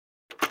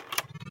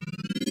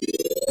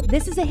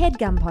This is a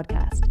HeadGum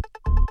podcast.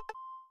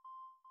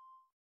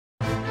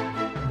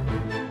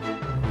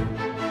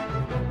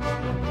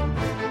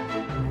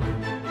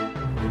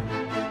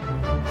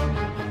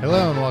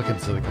 Hello and welcome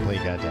to The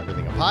Complete Guide to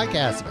Everything, a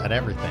podcast about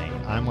everything.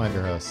 I'm one of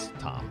your hosts,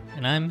 Tom.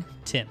 And I'm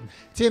Tim.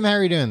 Tim, how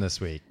are you doing this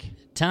week?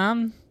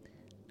 Tom,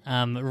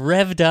 I'm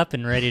revved up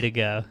and ready to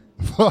go.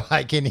 Well,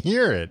 I can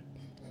hear it.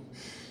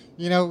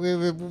 You know,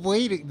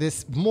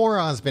 this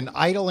moron's been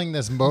idling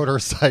this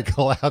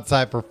motorcycle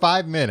outside for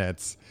 5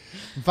 minutes.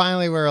 And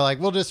finally, we were like,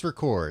 we'll just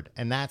record.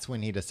 And that's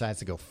when he decides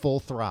to go full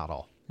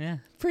throttle. Yeah,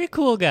 pretty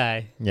cool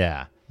guy.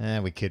 Yeah,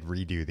 we could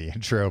redo the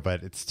intro,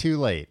 but it's too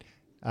late.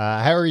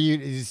 How are you?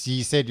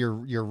 You said you're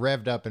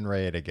revved up and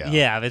ready to go.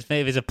 Yeah,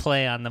 it was a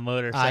play on the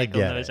motorcycle. I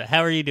get it.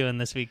 How are you doing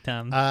this week,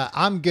 Tom?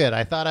 I'm good.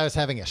 I thought I was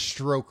having a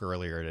stroke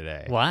earlier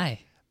today.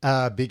 Why?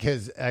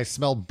 Because I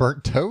smelled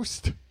burnt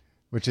toast,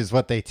 which is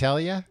what they tell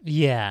you.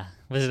 Yeah.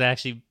 Was it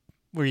actually?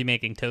 Were you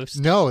making toast?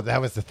 No, that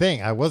was the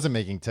thing. I wasn't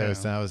making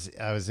toast, Oh. and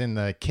I was in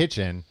the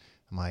kitchen.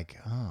 I'm like,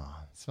 oh,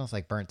 it smells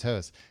like burnt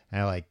toast.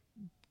 And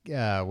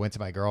I went to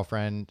my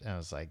girlfriend, and I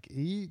was like,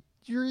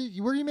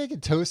 were you making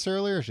toast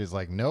earlier? She's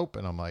like, nope.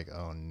 And I'm like,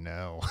 oh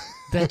no.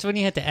 That's when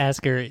you had to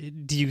ask her,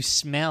 do you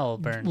smell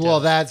burnt Well,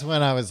 toast? that's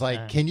when I was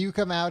like, can you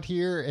come out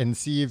here and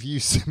see if you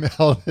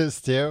smell this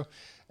too?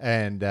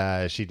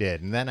 And she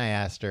did. And then I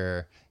asked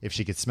her if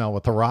she could smell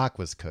what The Rock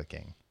was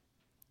cooking.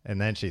 And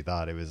then she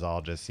thought it was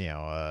all just,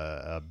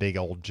 a big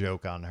old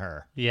joke on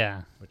her,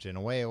 Yeah. which in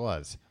a way it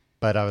was.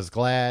 But I was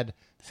glad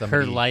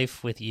Her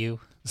life with you.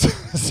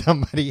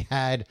 somebody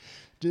had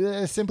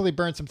simply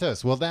burnt some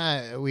toast. Well,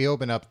 that we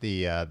opened up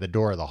the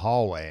door of the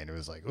hallway, and it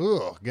was like,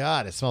 oh,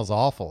 God, it smells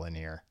awful in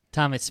here.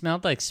 Tom, it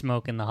smelled like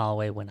smoke in the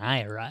hallway when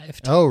I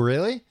arrived. Oh,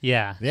 really?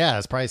 Yeah. Yeah,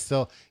 it's probably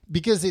still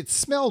because it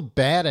smelled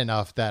bad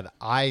enough that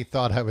I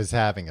thought I was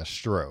having a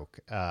stroke.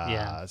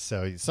 Yeah.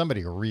 So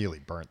somebody really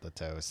burnt the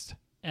toast.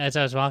 As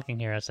I was walking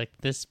here, I was like,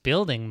 this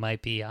building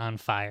might be on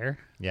fire.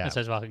 Yeah. As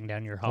I was walking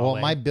down your hallway.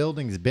 Well, my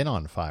building's been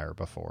on fire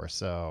before,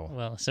 so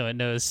Well, so it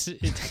knows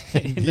it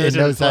it knows,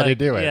 what knows it's how to like.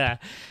 do it. Yeah.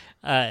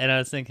 And I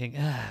was thinking,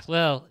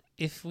 well,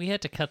 if we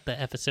had to cut the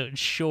episode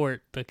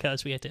short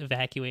because we had to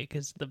evacuate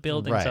because the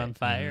building's Right. on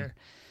fire,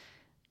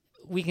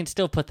 we can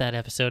still put that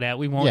episode out.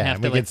 We won't Yeah, have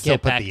and to we can still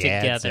get put back the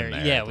ads together. in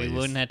there, Yeah, at we least.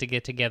 wouldn't have to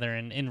get together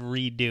and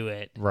redo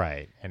it.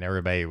 right, and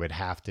everybody would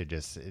have to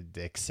just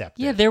accept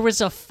Yeah, it. there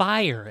was a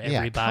fire, Yeah,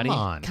 everybody. come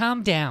on.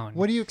 Calm down.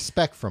 What do you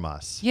expect from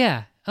us?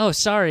 Yeah. Oh,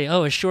 sorry.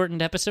 Oh, a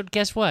shortened episode.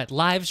 Guess what?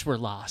 Lives were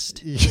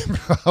lost.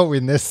 Oh,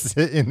 in this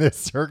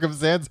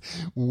circumstance,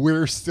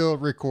 we're still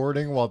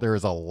recording while there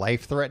is a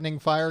life-threatening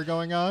fire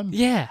going on?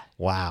 Yeah.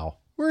 Wow.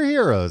 We're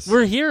heroes.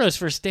 We're heroes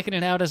for sticking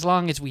it out as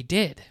long as we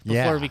did before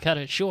Yeah. we cut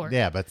it short.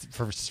 Yeah, but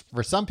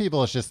for some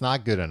people, it's just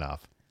not good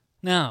enough.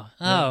 No.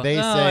 They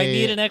I say-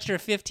 need an extra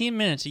 15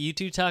 minutes of you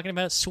two talking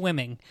about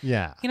swimming.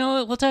 Yeah. You know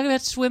what? We'll talk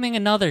about swimming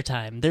another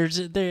time.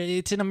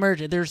 It's an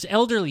emergency. There's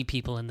elderly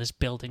people in this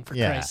building, for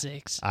Yeah. Christ's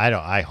sakes.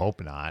 I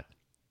hope not.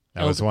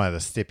 That was one of the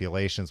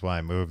stipulations when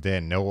I moved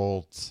in. No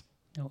olds.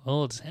 No,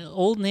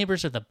 old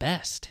neighbors are the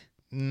best.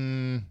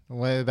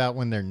 What about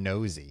when they're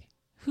nosy?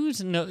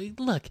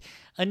 Look,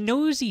 a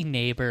nosy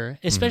neighbor,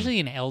 especially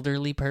an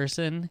elderly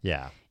person,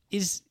 Yeah.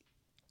 is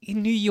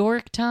in New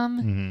York, Tom.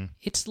 Mm-hmm.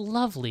 It's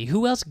lovely.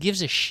 Who else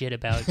gives a shit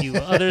about you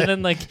other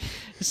than like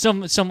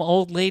some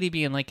old lady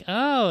being like,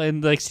 oh,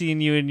 and like seeing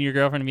you and your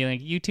girlfriend and being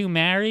like, you two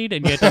married,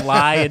 and you have to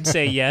lie and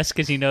say yes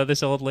because you know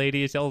this old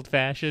lady is old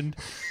fashioned.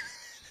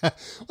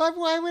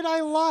 Why would I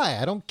lie?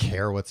 I don't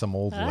care what some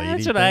old lady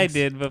That's what I thinks.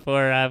 did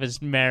before I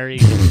was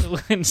married.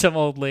 When some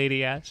old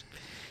lady asked.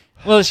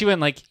 Well, she went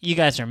like, "You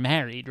guys are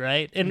married,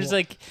 right?" And it's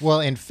like,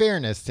 Well, in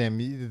fairness, Tim,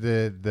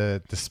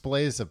 the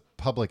displays of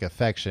public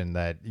affection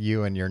that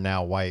you and your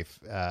now wife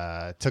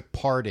took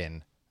part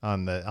in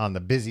on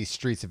the busy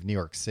streets of New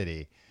York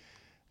City,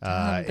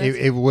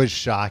 it was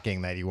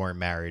shocking that you weren't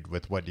married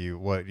with what you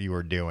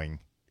were doing.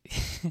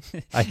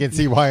 I can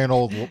see why an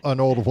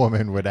old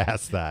woman would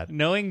ask that.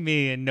 knowing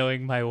me and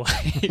knowing my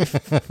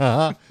wife,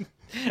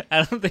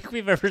 I don't think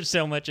we've ever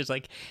so much as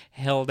like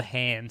held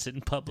hands in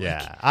public.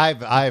 Yeah,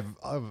 I've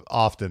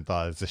often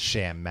thought it's a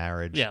sham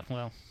marriage. Yeah,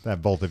 well,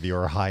 That both of you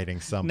are hiding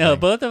something. no,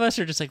 both of us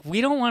are just like,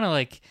 we don't want to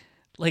like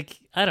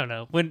I don't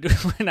know,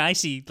 when I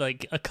see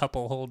like a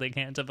couple holding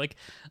hands, I'm like,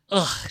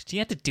 ugh, do you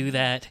have to do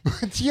that?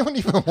 You don't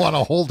even want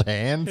to hold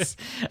hands.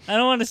 I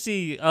don't want to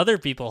see other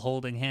people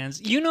holding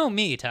hands. You know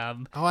me,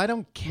 Tom. Oh, I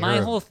don't care. My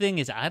whole thing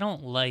is I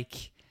don't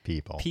like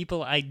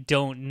people I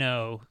don't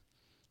know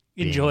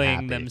Being enjoying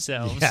happy.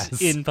 themselves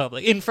Yes. in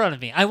public, in front of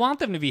me. I want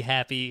them to be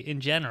happy in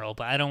general,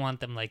 but I don't want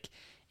them like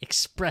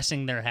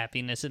expressing their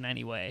happiness in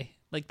any way.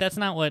 Like that's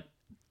not what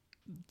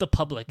the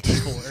public is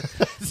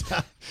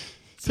for.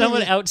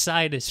 Someone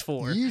outside is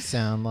for. You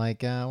sound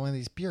like one of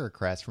these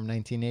bureaucrats from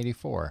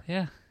 1984.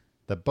 Yeah.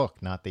 The book,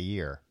 not the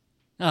year.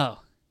 Oh,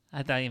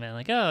 I thought you meant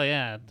like, oh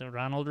yeah, the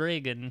Ronald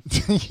Reagan.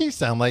 You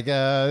sound like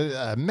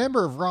a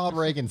member of Ronald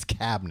Reagan's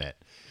cabinet.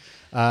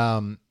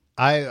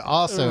 I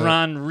also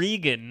Ron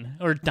Reagan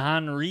or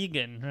Don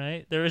Regan,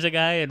 right? There was a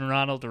guy in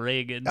Ronald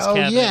Reagan's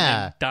cabinet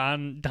yeah,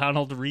 named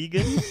Donald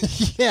Regan.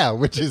 yeah,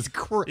 which is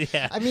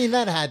Yeah. I mean,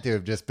 that had to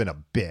have just been a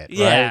bit,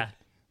 Yeah. right?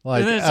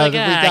 Like, And then it's we I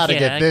got to can't-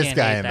 get I this can't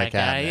guy hate in the that guy.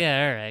 cabinet.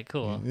 Yeah, all right,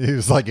 cool. He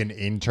was like an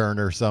intern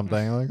or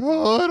something. Like,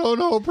 oh, I don't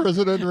know,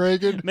 President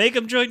Reagan. Make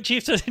him joint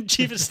chief of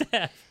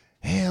staff.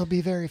 Hey, it'll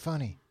be very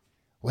funny.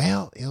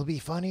 Well, it'll be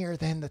funnier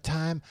than the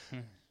time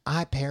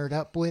I paired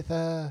up with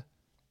an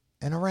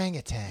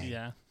orangutan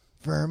Yeah.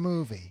 for a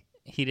movie.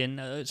 He didn't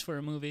know it was for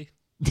a movie.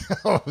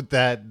 Oh,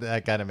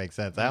 that kind of makes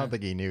sense. I don't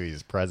think he knew he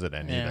was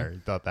president Yeah. either. He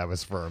thought that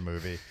was for a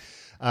movie.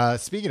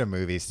 Speaking of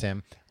movies,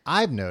 Tim,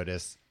 I've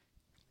noticed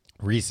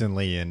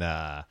recently in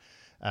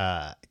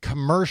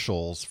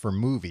commercials for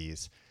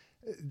movies,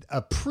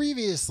 a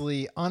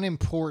previously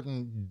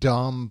unimportant,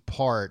 dumb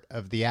part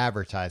of the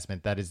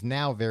advertisement that is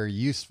now very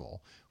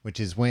useful, which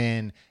is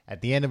when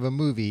at the end of a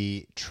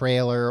movie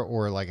trailer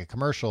or like a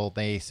commercial,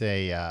 they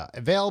say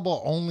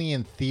available only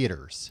in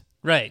theaters.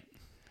 Right.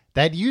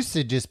 That used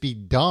to just be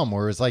dumb,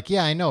 where it was like,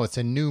 yeah, I know it's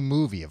a new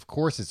movie. Of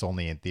course it's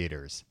only in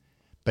theaters.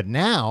 But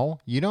now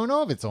you don't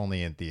know if it's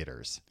only in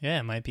theaters. Yeah,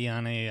 it might be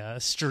on a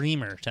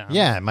streamer, Tom.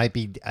 Yeah, it might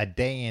be a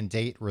day and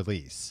date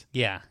release.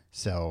 Yeah.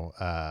 So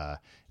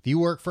if you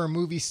work for a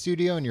movie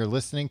studio and you're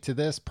listening to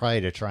this,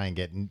 probably to try and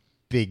get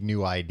big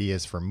new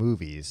ideas for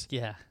movies.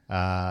 Yeah.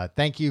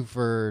 Thank you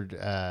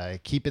for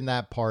keeping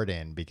that part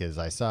in, because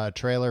I saw a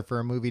trailer for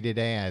a movie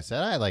today and I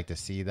said, I'd like to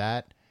see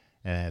that.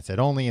 And it said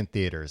only in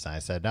theaters. And I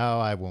said, no,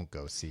 I won't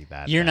go see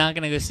that. You're then. not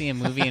going to go see a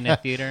movie in a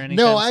theater anytime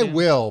No, I soon?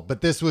 will.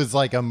 But this was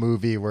like a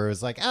movie where it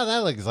was like, oh, that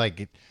looks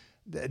like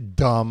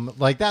dumb.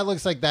 Like, that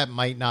looks like that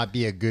might not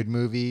be a good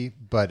movie,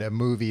 but a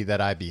movie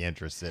that I'd be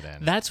interested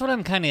in. That's what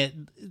I'm kind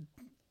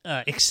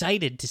of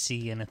excited to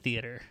see in a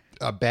theater.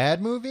 A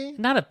bad movie?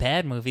 Not a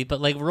bad movie, but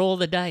like roll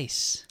the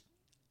dice.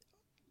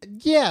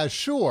 Yeah,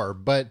 sure.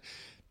 But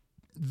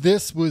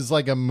this was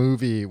like a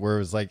movie where it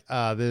was like,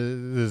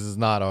 this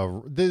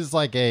is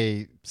like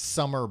a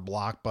summer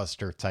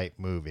blockbuster type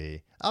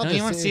movie. Don't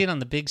you want to see it on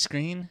the big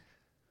screen?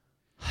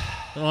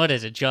 What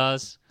is it,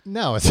 Jaws?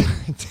 No, it's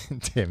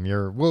Tim,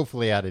 you're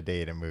woefully out of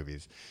date in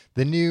movies.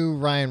 The new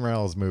Ryan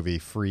Reynolds movie,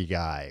 Free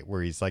Guy,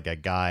 where he's like a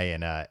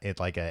guy it's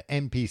like a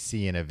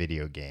NPC in a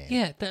video game.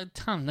 Yeah,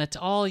 Tom, that's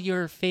all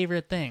your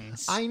favorite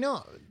things. I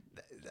know.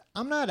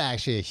 I'm not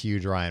actually a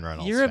huge Ryan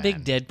Reynolds You're a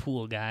fan. big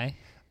Deadpool guy.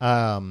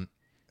 Um,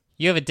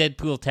 You have a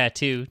Deadpool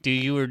tattoo. Do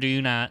you or do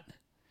you not?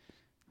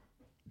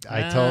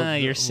 I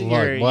told your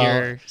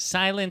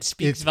silence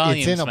speaks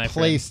volumes. It's in my a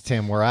place,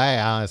 Tim, where I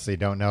honestly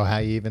don't know how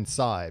you even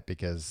saw it,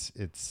 because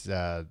it's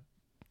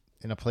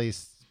in a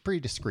place pretty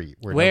discreet.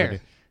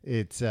 Where?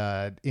 It's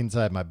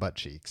inside my butt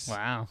cheeks. Friend.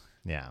 Wow.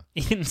 Yeah.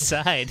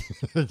 Inside.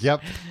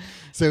 Yep.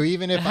 So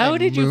even if How I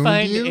did you mooned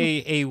find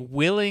you, a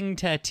willing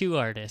tattoo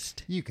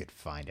artist? you could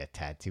find a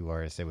tattoo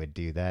artist that would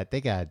do that.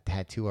 They got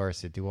tattoo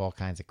artists that do all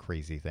kinds of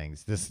crazy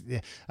things.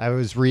 I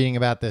was reading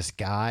about this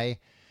guy.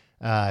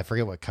 I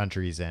forget what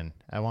country he's in.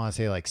 I want to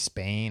say like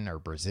Spain or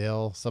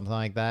Brazil, something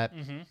like that.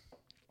 Mm-hmm.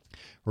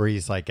 Where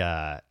he's like,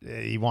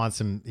 he wants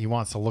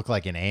to look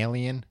like an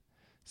alien.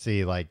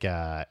 See, like,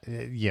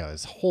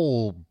 his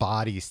whole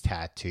body's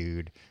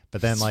tattooed,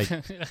 but then like,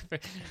 I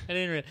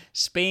didn't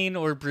Spain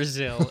or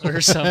Brazil or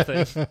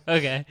something.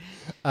 Okay.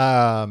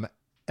 and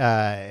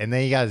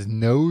then he got his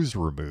nose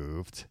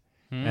removed,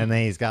 Hmm. and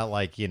then he's got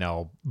like,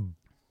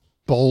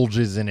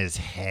 bulges in his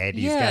head.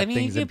 He's got you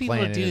things get people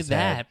to implanted in do his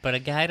that, head. but a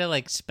guy to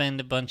like spend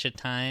a bunch of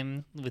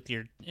time with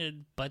your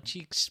butt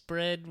cheeks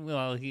spread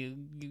while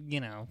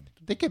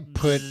They could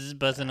put,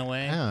 buzzing I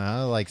away don't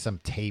know, like some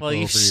tape while over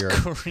you your.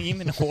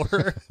 scream in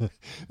horror.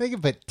 They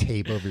could put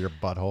tape over your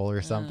butthole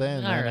or something.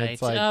 and All then right,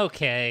 it's like,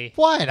 okay.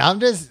 what? I'm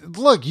just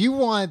look. You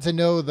wanted to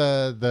know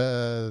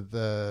the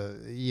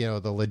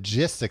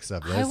logistics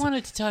of this. I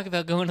wanted to talk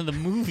about going to the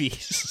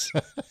movies.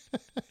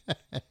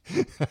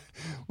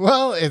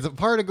 Well, it's a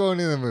part of going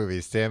to the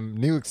movies, Tim.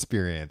 New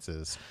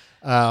experiences.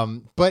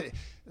 But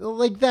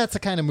like that's the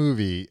kind of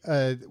movie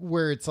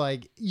where it's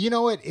like, you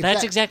know what? If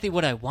That's that- exactly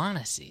what I want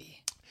to see.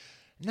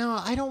 No,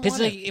 I don't It's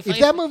want like, If if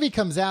that movie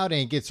comes out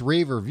and it gets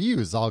rave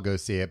reviews, I'll go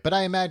see it. But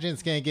I imagine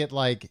it's going to get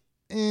like,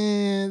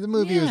 the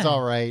movie was Yeah,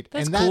 all right.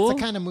 that's and that's cool.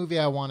 the kind of movie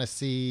I want to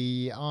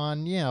see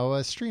on,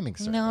 a streaming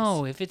service.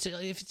 No, if it's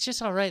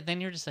just all right, then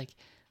you're just like,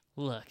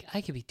 look,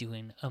 I could be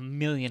doing a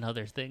million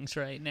other things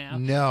right now.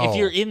 No. If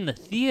you're in the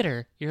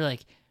theater, you're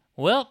like,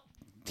 well,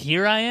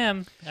 here I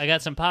am. I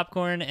got some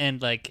popcorn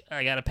and like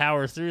I got to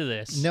power through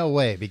this. No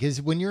way.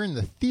 Because when you're in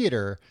the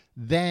theater,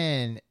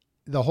 then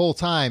the whole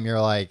time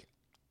you're like,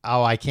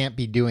 oh, I can't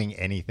be doing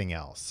anything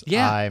else.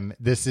 Yeah.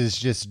 This is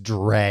just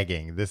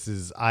dragging.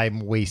 I'm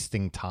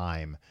wasting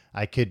time.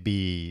 I could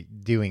be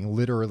doing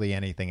literally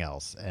anything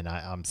else. And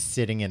I'm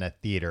sitting in a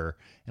theater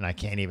and I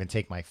can't even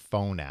take my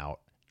phone out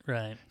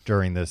Right.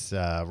 during this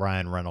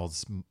Ryan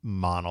Reynolds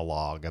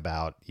monologue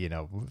about,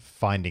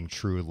 finding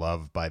true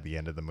love by the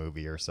end of the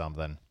movie or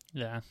something.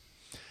 Yeah.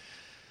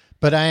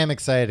 But I am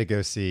excited to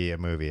go see a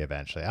movie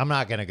eventually. I'm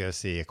not going to go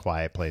see A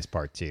Quiet Place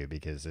Part 2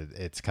 because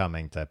it's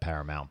coming to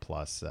Paramount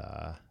Plus,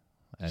 I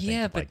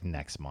think, like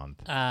next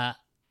month.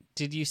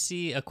 Did you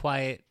see A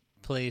Quiet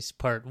Place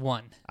Part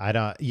 1?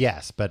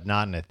 Yes, but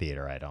not in a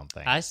theater, I don't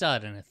think. I saw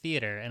it in a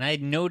theater, and I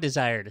had no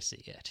desire to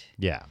see it.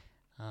 Yeah.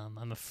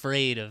 I'm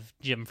afraid of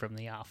Jim from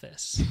The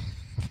Office.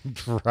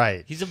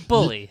 Right. He's a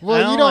bully.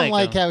 Well, you don't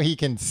like how he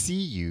can see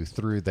you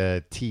through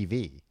the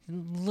TV.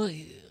 Look,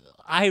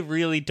 I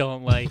really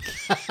don't like.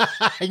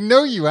 I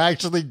know you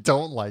actually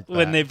don't like that.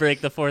 When they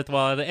break the fourth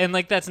wall, and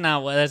like that's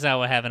not what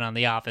happened on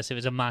The Office. It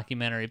was a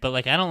mockumentary, but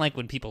like I don't like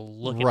when people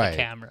look at the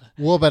camera.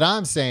 Well, but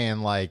I'm saying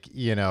like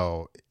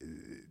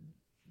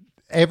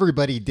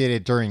everybody did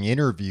it during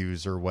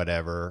interviews or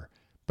whatever.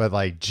 But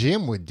like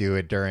Jim would do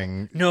it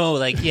during. No,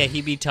 like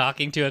he'd be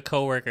talking to a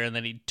coworker and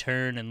then he'd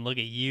turn and look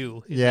at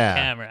you in the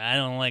camera. I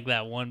don't like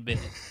that one bit.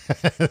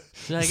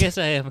 So I guess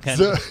I am kind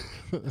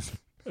of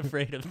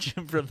afraid of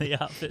Jim from The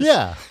Office.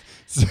 Yeah.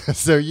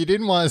 So you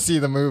didn't want to see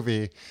the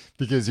movie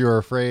because you were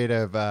afraid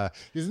of.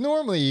 Because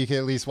normally you can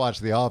at least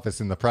watch The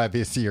Office in the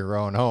privacy of your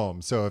own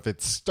home. So if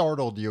it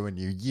startled you and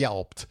you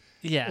yelped,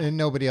 and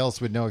nobody else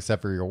would know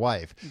except for your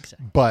wife.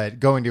 Exactly. But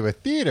going to a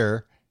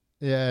theater.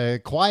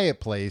 Quiet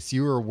Place,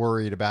 you were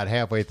worried about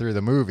halfway through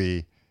the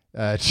movie,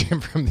 Jim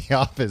from The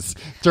Office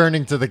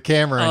turning to the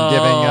camera and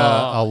giving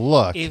a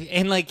look.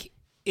 And like,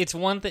 it's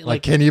one thing.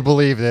 Like, can you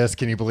believe this?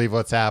 Can you believe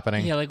what's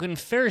happening? Yeah, like when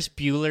Ferris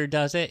Bueller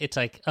does it, it's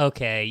like,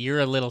 okay,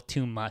 you're a little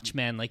too much,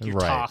 man. Like you're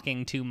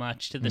talking too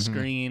much to the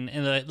screen,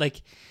 and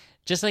like,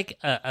 just like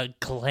a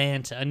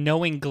glance, a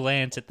knowing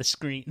glance at the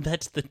screen.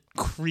 That's the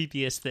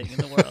creepiest thing in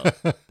the world.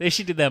 They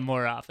should do that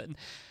more often.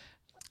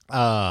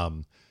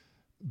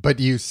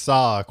 But you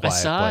saw A Quiet Place.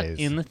 I saw it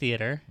in the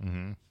theater,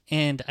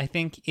 and I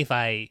think if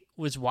I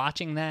was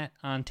watching that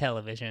on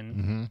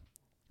television,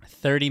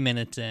 30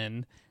 minutes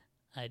in,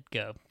 I'd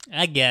go,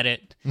 I get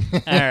it.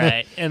 All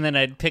right. And then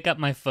I'd pick up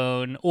my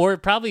phone, or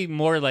probably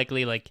more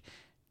likely, like,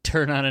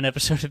 turn on an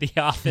episode of The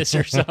Office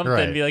or something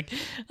and be like,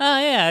 oh,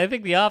 yeah, I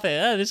think The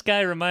Office, this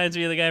guy reminds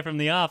me of the guy from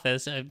The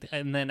Office.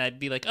 And then I'd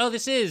be like, oh,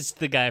 this is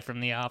the guy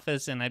from The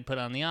Office, and I'd put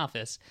on The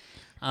Office.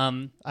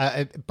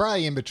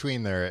 Probably in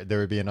between there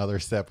would be another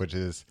step, which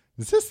is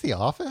this The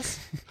Office?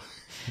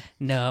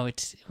 No,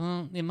 it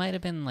might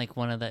have been like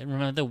one of the,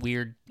 remember the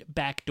weird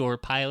backdoor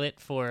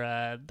pilot for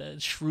the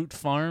Schrute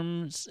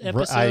Farms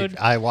episode?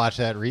 I watched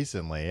that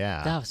recently,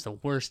 yeah. That was the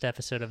worst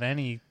episode of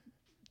any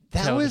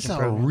That was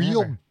a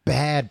real ever.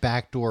 Bad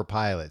backdoor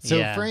pilot. So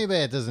for anybody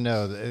that doesn't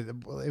know,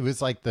 it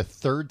was like the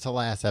third to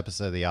last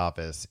episode of The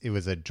Office. It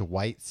was a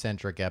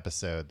Dwight-centric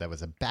episode that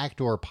was a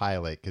backdoor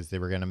pilot because they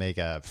were going to make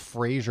a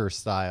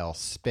Frasier-style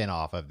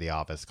spinoff of The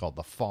Office called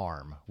The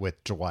Farm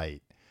with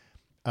Dwight.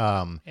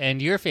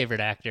 And your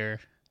favorite actor,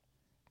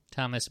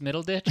 Thomas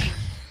Middleditch?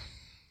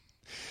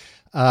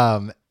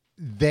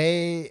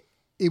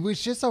 It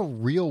was just a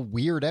real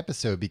weird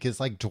episode because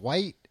like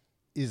Dwight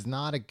is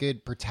not a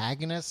good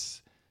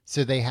protagonist.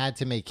 So they had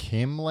to make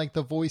him like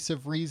the voice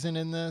of reason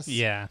in this.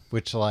 Yeah.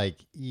 Which like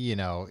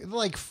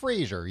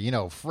Frasier,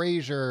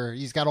 Frasier,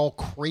 he's got all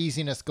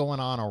craziness going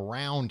on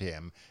around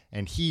him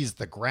and he's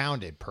the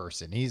grounded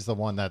person. He's the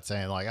one that's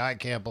saying like, I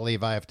can't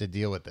believe I have to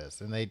deal with this.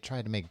 And they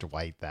tried to make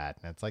Dwight that.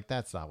 And it's like,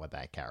 that's not what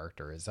that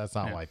character is. That's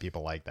not why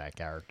people like that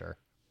character.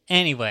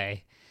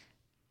 Anyway,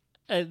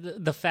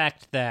 the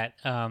fact that,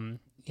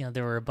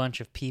 there were a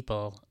bunch of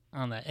people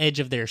on the edge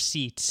of their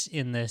seats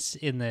in this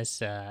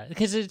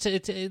because it's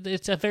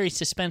a very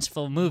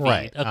suspenseful movie,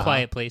 right. A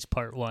Quiet Place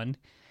Part 1,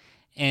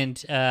 and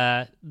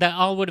that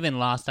all would have been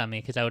lost on me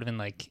because I would have been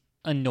like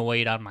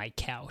annoyed on my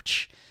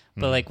couch.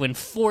 But like when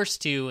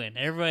forced to, and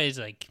everybody's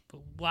like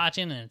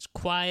watching, and it's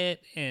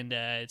quiet, and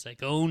it's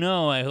like, oh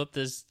no, I hope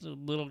this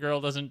little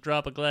girl doesn't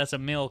drop a glass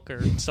of milk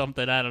or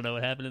something. I don't know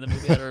what happened in the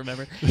movie. I don't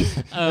remember.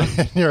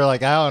 You're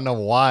like, I don't know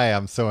why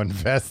I'm so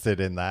invested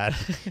in that.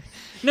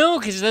 No,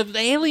 because the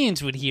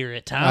aliens would hear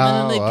it, Tom,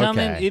 and then they'd come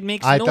in. It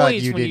makes noise thought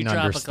you when didn't you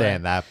drop understand a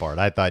glass. that part.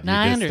 I thought you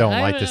just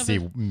don't like to see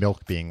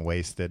milk being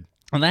wasted.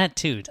 Well, that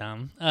too,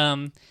 Tom.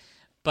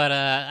 But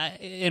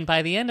and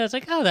by the end, I was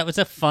like, oh, that was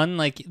a fun,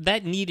 like,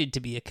 that needed to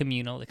be a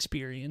communal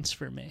experience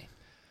for me.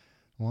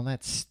 Well,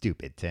 that's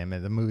stupid, Tim.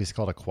 The movie's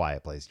called A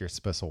Quiet Place. You're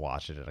supposed to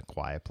watch it in a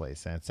quiet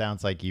place, and it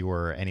sounds like you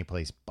were any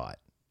place but.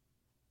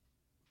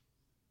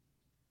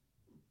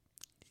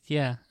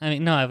 Yeah, I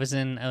mean, no, I was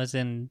in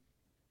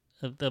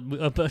a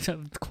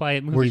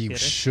quiet movie Were you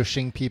theater.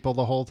 shushing people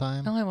the whole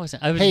time? No, I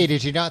wasn't. Hey,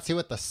 did you not see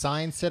what the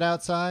sign said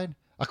outside?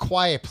 A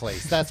quiet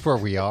place. That's where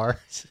we are.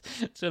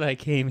 That's what I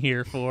came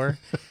here for.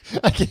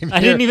 I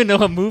didn't even know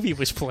a movie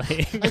was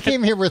playing. I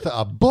came here with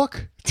a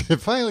book to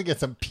finally get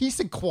some peace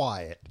and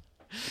quiet.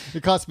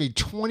 It cost me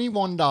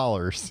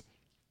 $21.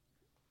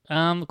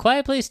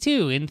 Quiet Place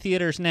 2 in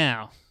theaters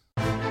now.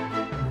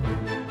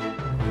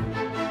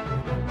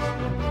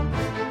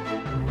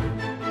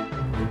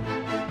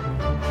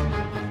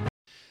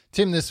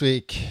 Tim, this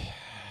week,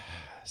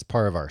 as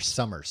part of our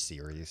summer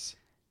series,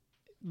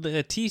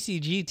 the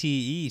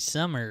TCGTE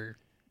summer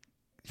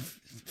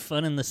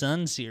Fun in the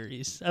Sun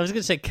series. I was going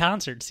to say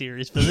concert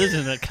series, but this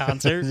isn't a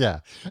concert. Yeah.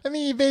 I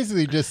mean, you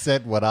basically just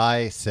said what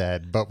I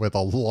said, but with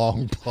a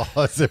long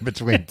pause in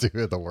between two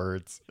of the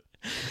words,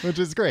 which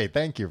is great.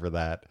 Thank you for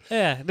that.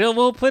 Yeah, no,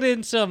 we'll put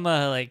in some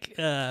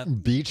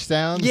Beach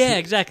sounds? yeah,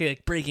 exactly,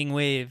 like breaking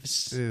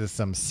waves.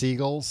 Some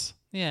seagulls?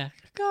 Yeah.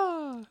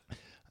 Caw.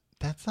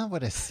 That's not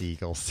what a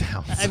seagull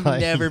sounds I've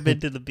like. never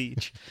been to the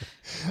beach.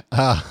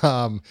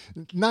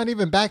 Not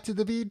even Back to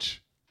the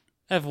Beach?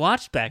 I've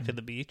watched Back to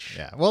the Beach.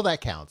 Yeah, well,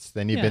 that counts.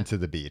 Then you've Yeah. been to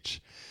the beach.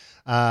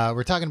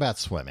 We're talking about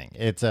swimming.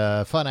 It's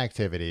a fun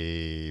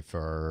activity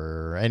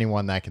for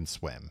anyone that can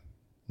swim.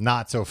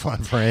 Not so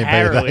fun for anybody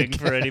Harrowing that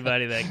for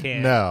anybody that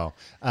can. No.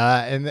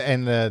 And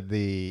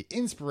the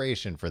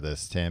inspiration for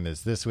this, Tim,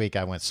 is this week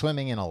I went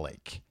swimming in a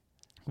lake.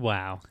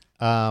 Wow.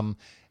 And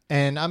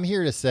I'm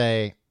here to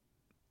say,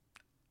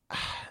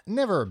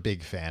 never a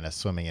big fan of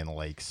swimming in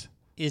lakes.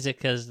 Is it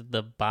because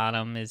the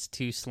bottom is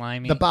too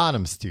slimy? The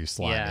bottom's too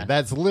slimy. Yeah.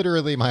 That's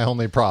literally my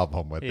only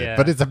problem with Yeah. it,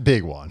 but it's a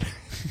big one.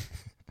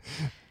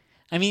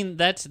 I mean,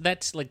 that's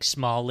like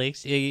small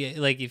lakes.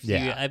 Like if you,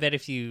 Yeah. I bet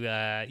if you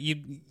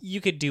you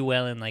could do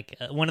well in like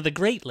one of the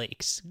Great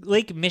Lakes,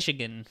 Lake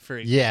Michigan, for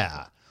example.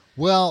 Yeah.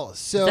 Well,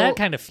 so That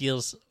kind of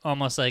feels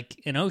almost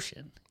like an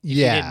ocean. If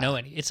Yeah. you didn't know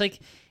any. It's like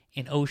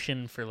an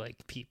ocean for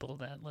like people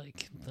that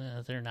like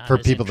they're not for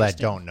as people that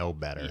interesting. don't know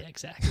better. Yeah,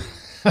 exactly.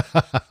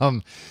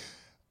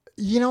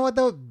 You know what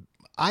though?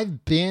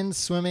 I've been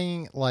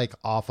swimming like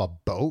off a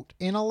boat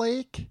in a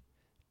lake,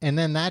 and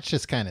then that's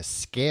just kind of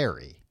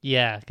scary.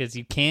 Yeah, because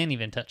you can't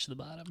even touch the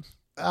bottom.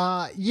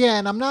 Yeah,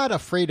 and I'm not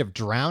afraid of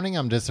drowning.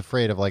 I'm just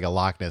afraid of like a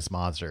Loch Ness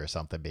monster or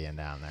something being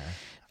down there.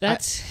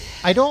 That's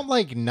I don't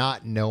like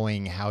not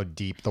knowing how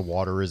deep the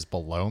water is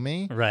below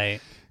me. right.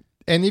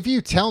 And if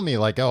you tell me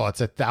like, oh,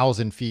 it's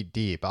 1,000 feet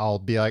deep, I'll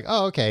be like,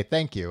 oh, okay,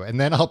 thank you. And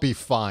then I'll be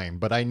fine.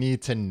 But I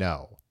need to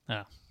know.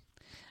 Oh,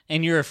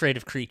 and you're afraid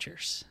of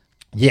creatures.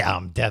 Yeah,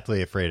 I'm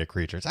deathly afraid of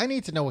creatures. I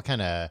need to know what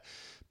kind of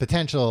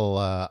potential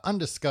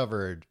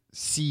undiscovered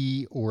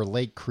sea or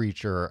lake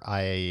creature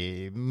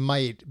I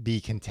might be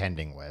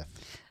contending with.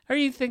 Are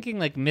you thinking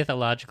like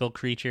mythological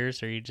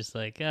creatures, or are you just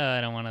like, oh,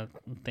 I don't want a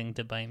thing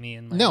to bite me?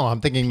 In my No, I'm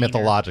thinking Peter.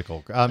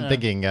 mythological. I'm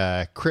thinking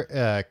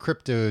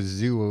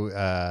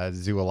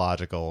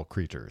cryptozoological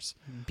creatures.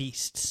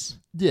 beasts.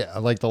 Yeah,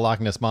 like the Loch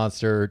Ness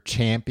monster,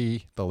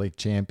 Champy, the lake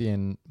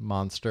champion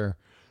monster,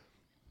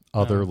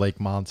 other lake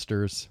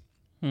monsters,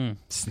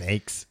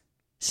 snakes.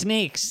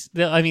 Snakes.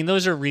 I mean,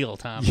 those are real,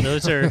 Tom.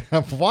 Those are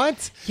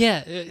What?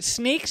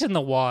 snakes in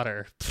the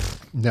water.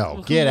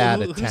 No, get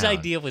out of town. Whose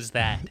idea was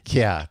that?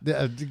 Yeah,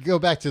 go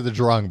back to the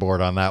drawing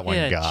board on that one,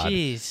 Yeah, God.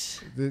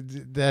 jeez.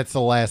 That's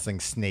the last thing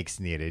snakes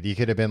needed. You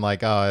could have been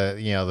like, oh,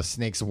 the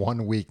snake's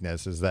one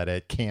weakness is that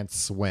it can't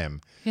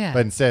swim. Yeah.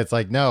 But instead it's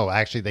like, no,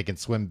 actually they can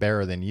swim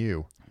better than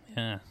you.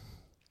 Yeah.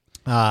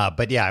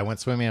 But yeah, I went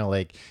swimming in a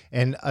lake.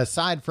 And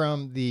aside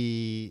from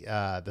the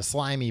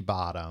slimy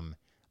bottom,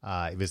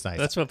 it was nice.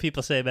 That's what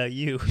people say about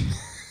you.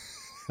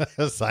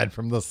 Aside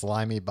from the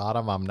slimy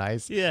bottom, I'm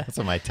nice. Yeah. That's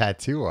what my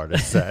tattoo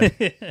artist said.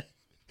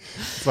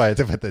 That's why I had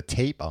to put the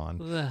tape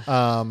on.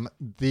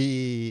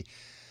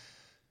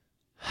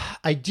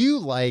 I do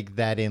like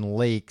that in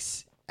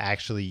lakes,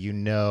 actually,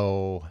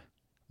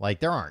 like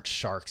there aren't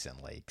sharks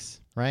in lakes,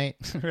 right?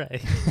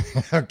 Right.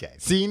 Okay.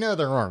 So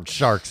there aren't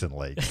sharks in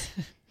lakes.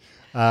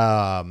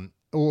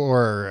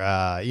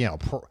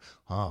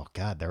 Oh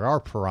God, there are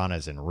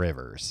piranhas in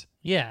rivers.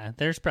 Yeah,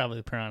 there's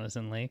probably piranhas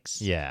in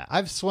lakes. Yeah,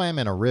 I've swam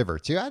in a river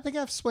too. I think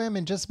I've swam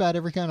in just about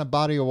every kind of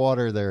body of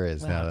water there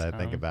is. Wow, now that I Tom.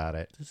 think about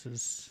it. This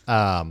is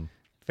Um,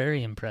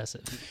 very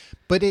impressive.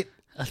 but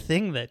A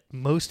thing that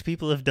most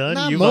people have done.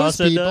 not You've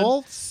most also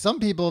people. done. Some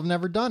people have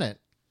never done it.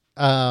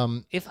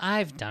 If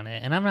I've done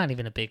it, and I'm not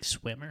even a big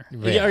swimmer.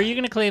 Yeah. Are you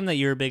going to claim that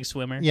you're a big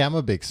swimmer? Yeah, I'm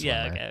a big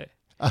Yeah. swimmer.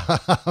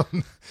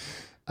 Okay.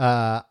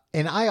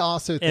 And I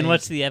also think, And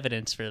what's the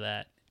evidence for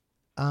that?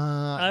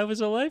 uh, I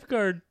was a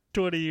lifeguard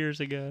 20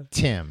 years ago.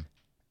 Tim?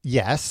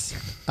 Yes,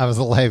 I was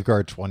a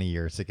lifeguard 20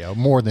 years ago,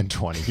 more than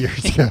 20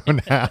 years ago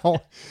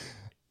now.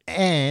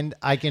 And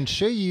I can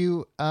show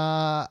you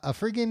a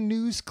friggin'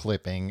 news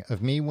clipping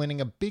of me winning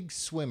a big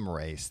swim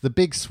race. The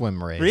big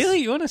swim race. Really?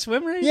 You want a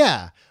swim race?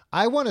 Yeah,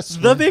 I won a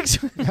swim. The big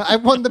swim. I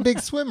won the big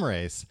swim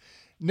race.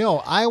 No,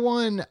 I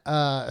won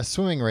a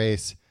swimming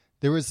race.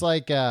 There was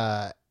like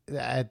at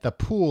the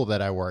pool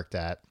that I worked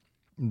at,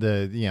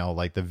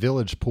 like the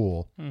village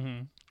pool.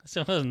 Mm-hmm.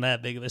 So it wasn't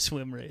that big of a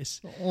swim race.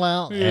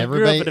 Well, You grew up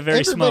everybody, in a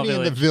very small everybody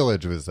in the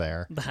village. village was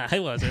there. I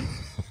wasn't.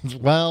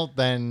 Well,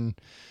 then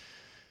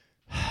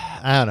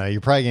I don't know.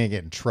 You're probably gonna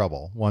get in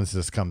trouble once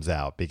this comes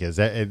out because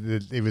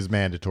it was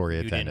mandatory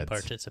You didn't attendance.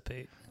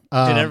 participate.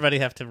 Did everybody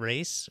have to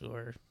race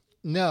or?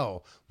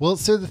 No. Well,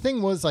 so the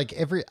thing was like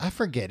I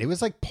forget. It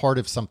was like part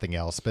of something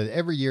else, but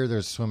every year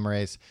there's a swim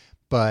race.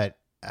 But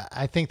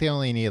I think they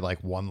only needed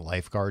like one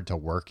lifeguard to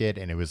work it,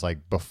 and it was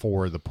like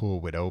before the pool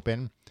would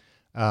open.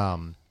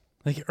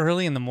 Like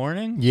early in the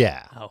morning?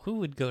 Yeah. Oh, who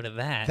would go to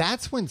that?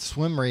 That's when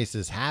swim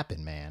races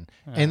happen, man.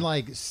 And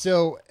like,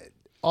 so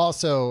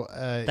also,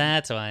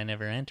 That's why I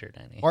never entered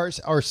any.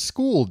 our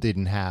school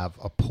didn't have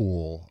a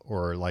pool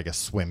or like a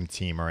swim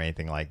team or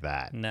anything like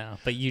that. No,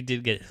 but you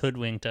did get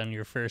hoodwinked on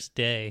your first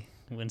day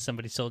when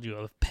somebody sold you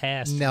a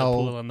pass to the No,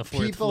 pool on the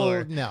fourth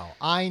floor. No,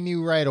 I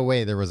knew right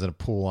away there wasn't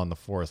a pool on the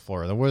fourth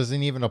floor. There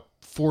wasn't even a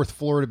fourth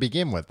floor to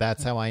begin with.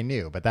 That's how I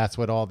knew. But that's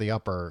what all the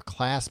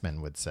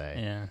upperclassmen would say.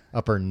 Yeah.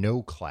 Upper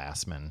no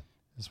classmen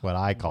is what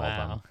I call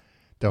Wow. them.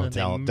 Don't And they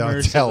tell any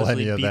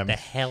mercilessly of beat them. the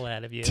hell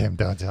out of you. Tim,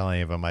 don't tell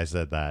any of them I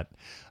said that.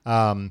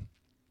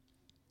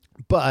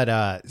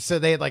 So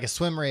they had like a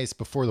swim race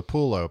before the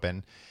pool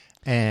opened,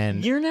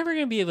 and You're never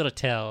going to be able to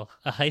tell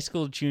a high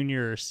school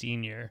junior or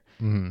senior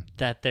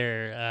that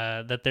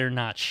they're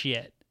not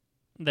shit.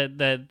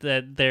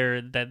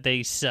 That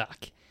they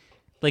suck.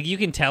 Like, you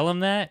can tell them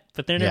that,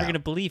 but they're never Yeah. going to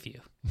believe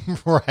you.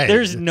 right.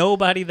 There's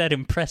nobody that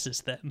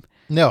impresses them.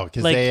 no,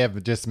 because like- they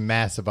have just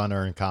massive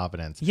unearned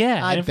confidence.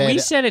 Yeah, I and if bet we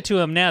said it to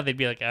them now, they'd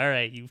be like, "All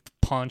right, you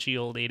paunchy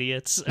old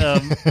idiots,"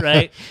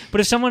 right?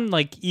 But if someone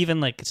like even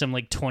like some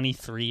like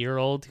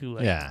 23-year-old who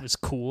like Yeah. was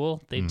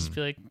cool, they'd just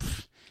be like,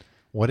 "Pfft,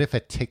 What if a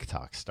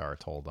TikTok star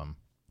told them?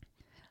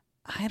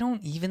 "I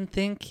don't even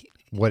think."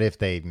 What if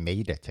they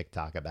made a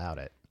TikTok about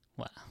it?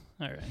 Wow.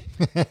 All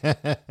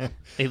right.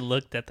 They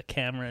looked at the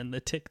camera and the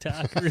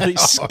TikTok really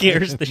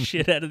scares the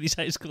shit out of these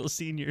high school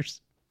seniors.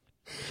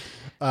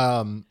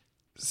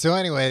 So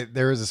anyway,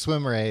 there was a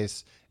swim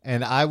race,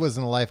 and I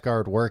wasn't a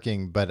lifeguard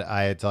working, but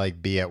I had to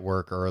like be at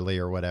work early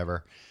or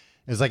whatever.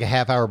 It was like a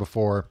half hour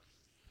before,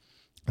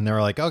 and they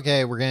were like,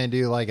 "Okay, we're gonna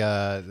do like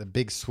a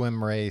big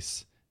swim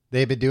race."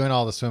 They've been doing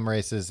all the swim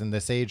races, and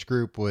this age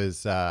group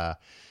was, I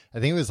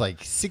think it was like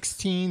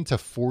 16 to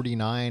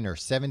 49 or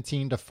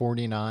 17 to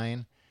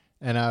 49.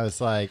 And I was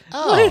like,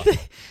 "Oh,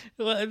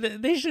 Well,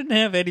 they shouldn't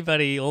have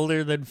anybody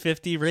older than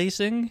 50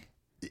 racing.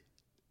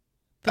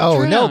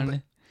 oh no,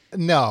 Drown.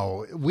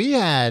 no, we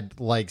had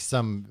like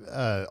some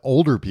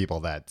older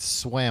people that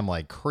swam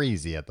like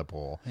crazy at the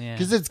pool Yeah.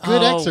 because it's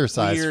good Oh,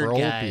 exercise weird for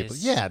old guys. people.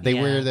 Yeah, they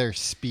Yeah. wear their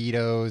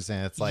Speedos,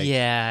 and it's like,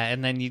 yeah,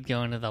 and then you'd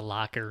go into the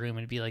locker room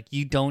and be like,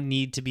 "You don't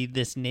need to be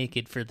this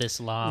naked for this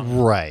long."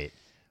 right.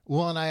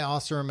 Well, and I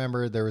also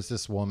remember there was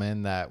this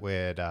woman that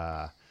would,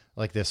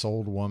 like this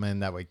old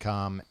woman that would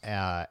come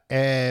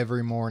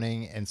every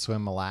morning and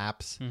swim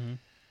laps. Mm-hmm.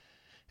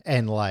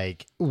 And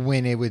like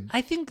when it would,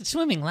 I think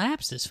swimming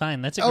laps is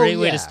fine. That's a great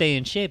way yeah. to stay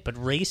in shape.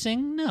 But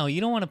racing, no,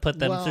 you don't want to put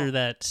them Well, through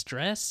that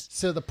stress.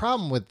 so the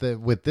problem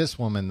with this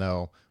woman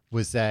though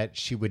was that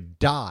she would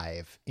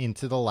dive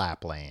into the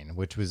lap lane,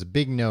 which was a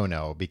big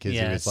no because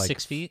Yeah, it was like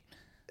 6 feet.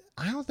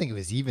 I don't think it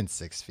was even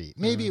 6 feet.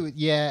 Maybe it was,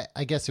 yeah,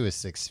 I guess it was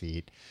 6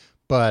 feet.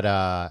 But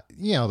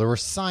you know, there were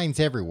signs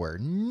everywhere,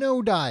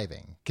 no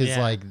diving, because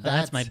Yeah, like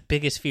that's my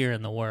biggest fear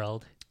in the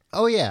world.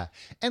 Oh yeah,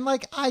 and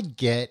like I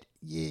get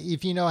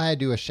if you know how to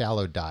do a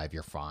shallow dive,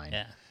 you're fine.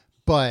 Yeah.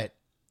 But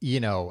you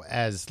know,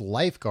 as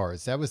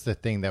lifeguards, that was the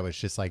thing that was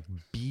just like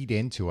beat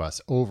into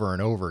us over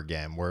and over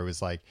again, where it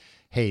was like,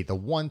 hey, the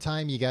one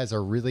time you guys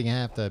are really gonna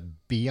have to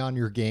be on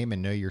your game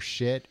and know your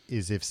shit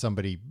is if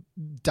somebody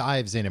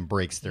dives in and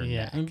breaks their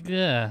neck.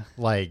 Yeah.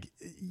 Like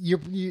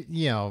you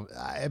know,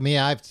 I mean,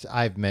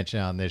 I've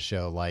mentioned on this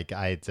show, like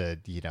I had to,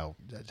 you know,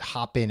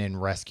 hop in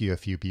and rescue a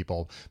few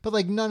people, but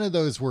like none of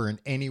those were in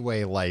any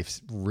way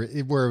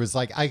where it was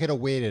like I could have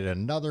waited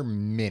another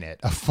minute,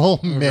 a full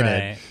minute,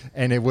 Right.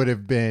 and it would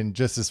have been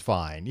just as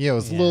fine. You know,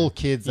 it's little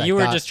kids that You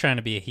were just trying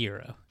to be a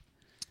hero.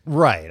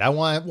 right. I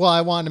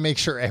wanted to make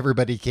sure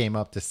everybody came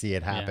up to see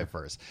it happen Yeah.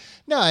 first.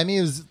 No, I mean,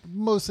 it was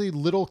mostly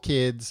little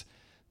kids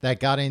that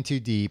got in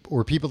too deep,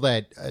 or people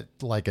that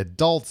like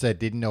adults that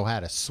didn't know how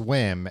to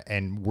swim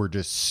and were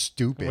just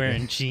stupid.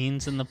 Wearing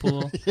jeans in the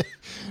pool.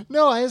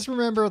 No, I just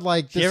remember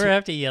like Did you this, ever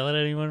have to yell at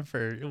anyone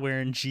for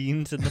wearing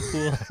jeans in the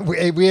pool?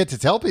 we had to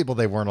tell people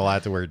they weren't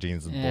allowed to wear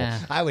jeans in the Yeah.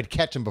 pool. I would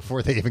catch them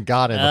before they even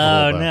got in the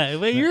Oh pool. though. no!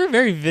 Well, you're a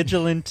very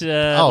vigilant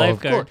of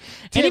lifeguard. course.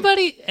 Tim-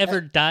 Anybody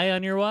ever die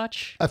on your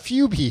watch? A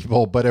few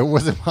people, but it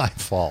wasn't my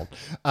fault.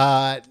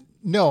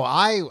 No,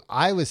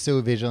 I was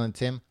so vigilant,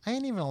 Tim. I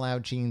ain't even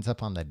allowed jeans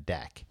up on the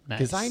deck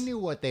because I Nice. knew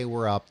what they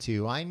were up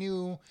to. I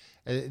knew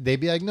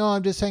they'd be like, "No,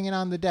 I'm just hanging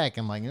on the deck."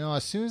 I'm like, "No,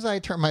 as soon as I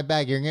turn my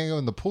back, you're gonna go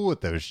in the pool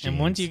with those jeans." And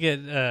once you get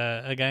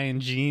a guy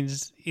in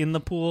jeans in the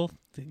pool,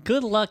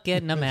 good luck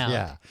getting him out.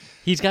 Yeah.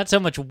 He's got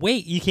so much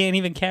weight you can't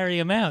even carry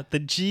him out. The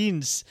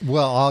jeans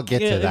well, I'll get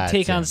to that.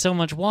 take Tim. on so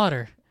much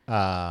water.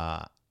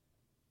 That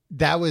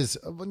was.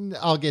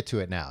 I'll get to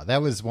it now.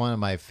 That was one of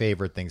my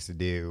favorite things to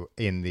do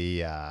in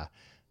the.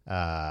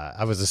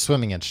 I was a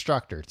swimming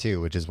instructor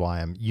too, which is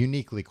why I'm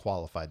uniquely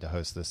qualified to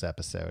host this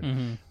episode.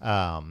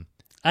 Mm-hmm.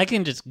 I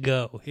can just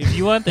go. If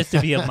you want this to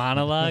be a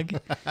monologue,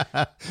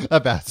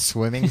 About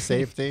swimming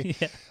safety.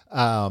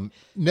 yeah.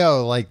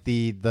 No, like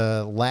the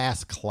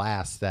last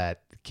class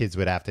that kids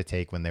would have to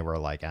take when they were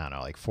like, I don't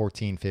know, like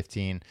 14,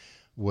 15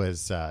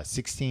 was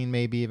 16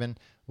 maybe even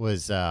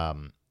was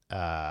one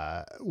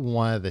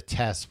of the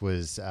tests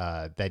was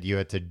that you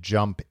had to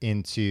jump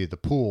into the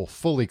pool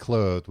fully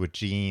clothed with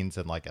jeans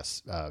and like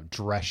a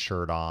dress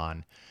shirt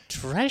on.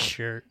 Dress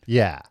shirt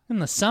Yeah. in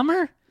the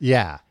summer?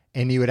 Yeah.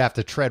 and you would have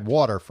to tread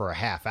water for a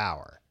half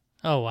hour.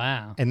 Oh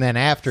wow! And then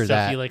after So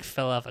that, if you like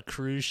fell off a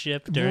cruise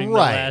ship during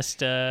Right. the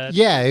last.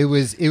 yeah,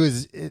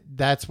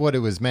 that's what it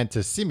was meant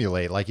to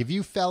simulate. Like if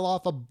you fell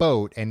off a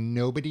boat and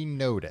nobody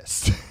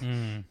noticed,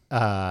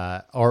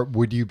 or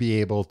would you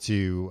be able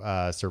to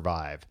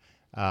survive?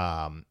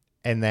 And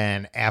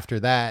then after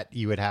that,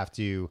 you would have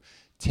to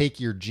take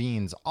your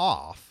jeans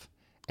off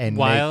and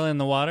While in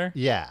the water?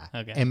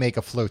 Okay. And make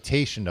a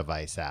flotation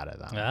device out of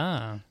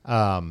them.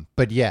 Ah.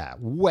 But yeah,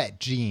 wet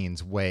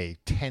jeans weigh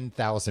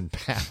 10,000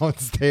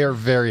 pounds. They are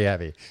very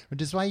heavy,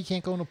 which is why you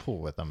can't go in a pool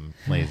with them,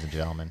 ladies and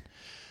gentlemen.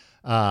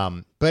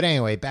 But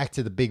anyway, back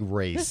to the big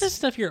race. This is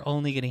stuff you're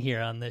only going to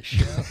hear on this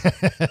show.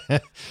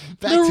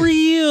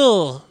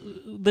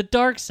 The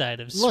dark side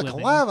of swimming.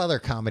 Look, a lot of other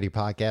comedy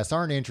podcasts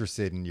aren't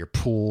interested in your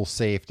pool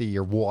safety,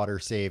 your water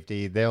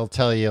safety. They'll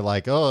tell you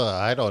like, oh,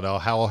 I don't know,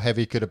 how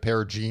heavy could a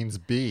pair of jeans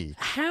be?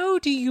 How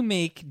do you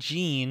make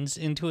jeans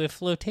into a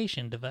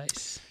flotation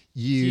device?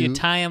 You So you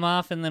tie them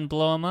off and then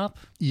blow them up?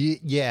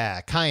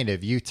 Yeah, kind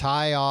of. You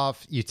tie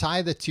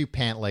the two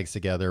pant legs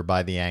together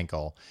by the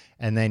ankle,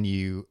 and then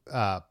you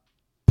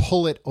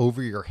pull it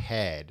over your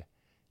head.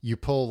 You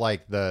pull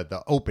like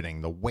the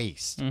opening, the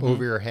waist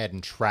over your head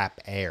and trap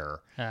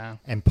air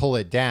and pull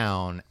it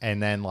down, and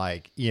then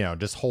like,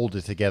 just hold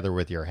it together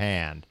with your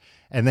hand.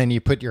 And then you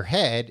put your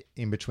head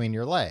in between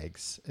your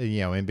legs,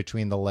 in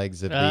between the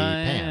legs of the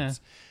pants.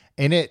 Yeah.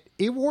 And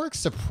it works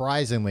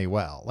surprisingly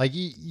well. Like,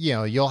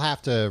 you'll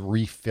have to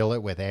refill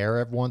it with air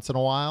every once in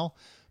a while,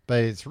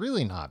 but it's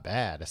really not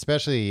bad.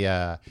 Especially,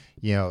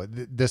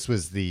 this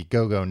was the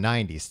go-go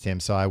 90s, Tim,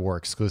 so I wore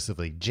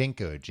exclusively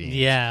Jinko jeans.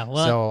 Yeah.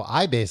 Well, so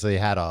I basically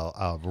had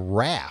a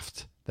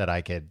raft that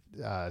I could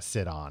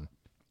sit on.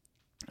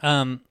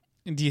 do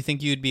you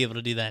think you'd be able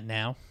to do that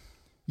now?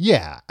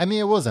 Yeah. I mean,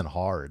 it wasn't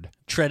hard.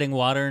 Treading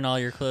water in all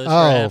your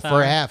clothes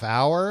for a half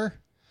hour?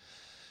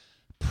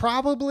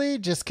 Probably,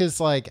 just because,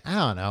 like, I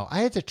don't know.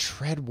 I had to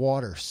tread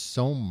water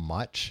so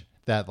much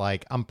that,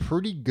 like, I'm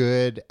pretty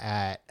good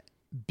at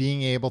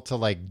being able to,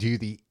 like, do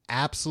the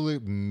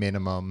absolute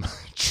minimum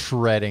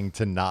treading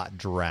to not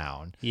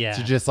drown. Yeah.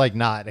 To just, like,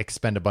 not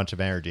expend a bunch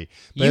of energy.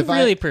 But You've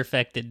really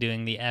perfected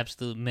doing the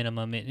absolute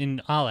minimum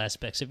in all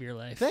aspects of your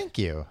life. Thank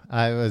you.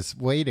 I was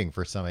waiting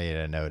for somebody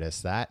to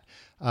notice that.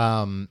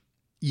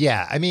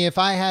 Yeah, I mean, if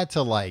I had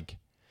to, like,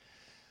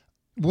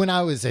 when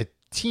I was a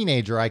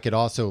teenager, I could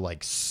also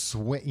like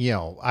swim.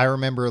 I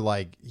remember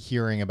like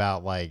hearing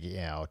about like,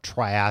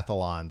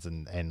 triathlons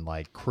and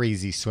like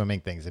crazy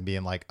swimming things and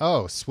being like,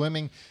 oh,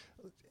 swimming.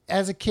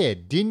 As a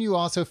kid, didn't you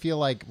also feel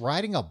like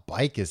riding a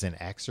bike is an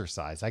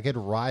exercise? I could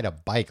ride a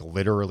bike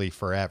literally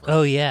forever.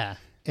 Oh, yeah.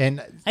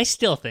 And I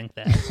still think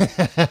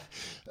that.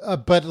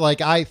 But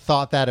like I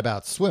thought that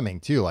about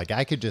swimming too. Like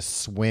I could just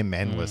swim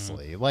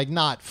endlessly, like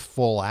not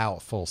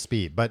full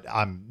speed. But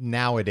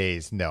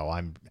nowadays, no,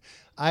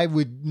 I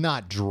would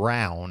not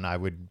drown. I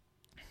would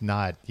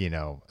not,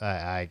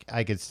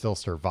 I could still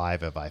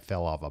survive if I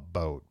fell off a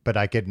boat, but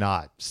I could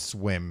not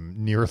swim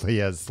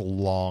nearly as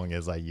long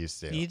as I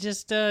used to. You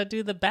just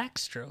do the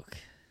backstroke.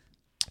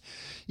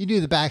 You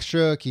do the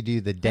backstroke, you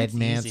do the dead That's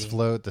man's easy.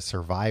 float, the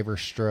survivor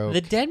stroke.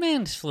 The dead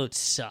man's float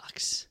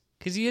sucks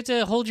because you have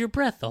to hold your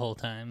breath the whole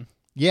time.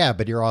 Yeah,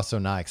 but you're also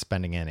not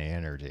expending any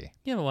energy.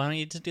 Yeah, but why don't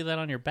you just do that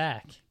on your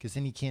back? Because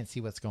then you can't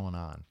see what's going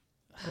on.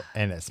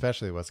 And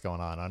especially what's going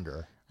on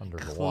under the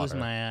water. Close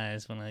my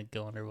eyes when I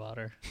go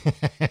underwater.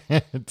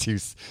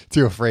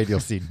 too afraid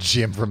you'll see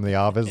Jim from the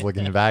office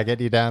looking back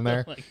at you down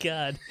there. Oh my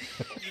God.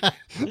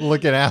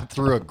 Looking out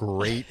through a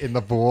grate in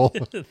the pool.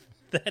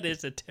 That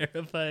is a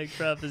terrifying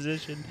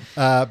proposition.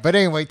 But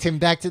anyway, Tim,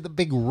 back to the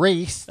big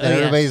race that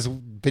everybody's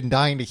been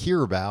dying to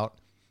hear about.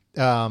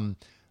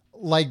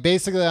 Like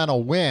basically on a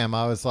whim,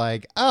 I was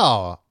like,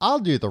 oh, I'll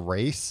do the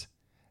race.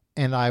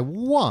 And I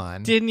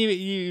won. Didn't you?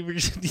 You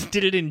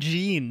did it in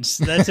jeans.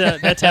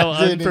 That's how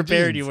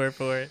unprepared you were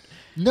for it.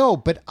 No,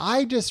 but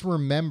I just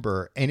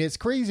remember, and it's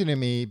crazy to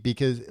me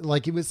because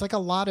like it was like a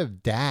lot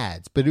of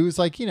dads, but it was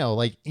like,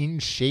 like in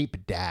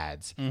shape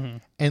dads. Mm-hmm.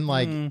 And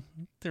like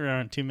there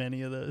aren't too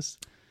many of those.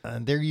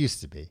 There used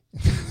to be.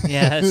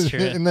 Yeah, that's true.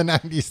 In the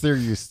 90s, there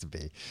used to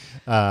be.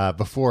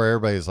 Before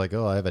everybody was like,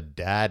 oh, I have a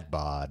dad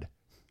bod.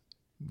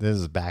 This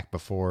is back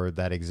before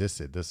that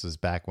existed. This was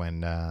back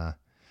when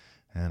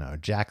I don't know,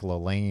 Jack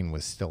LaLanne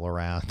was still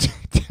around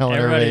telling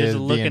everybody was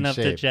looking up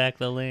shape. to Jack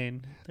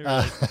LaLanne.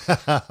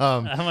 Like,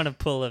 I'm going to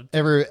pull a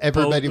everybody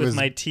boat with was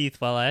my teeth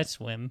while I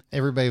swim.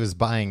 Everybody was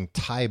buying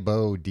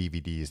Tybo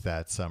DVDs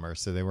that summer,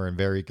 so they were in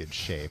very good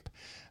shape.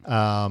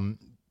 But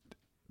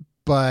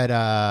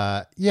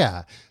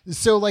yeah.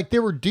 So like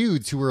there were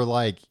dudes who were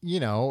like,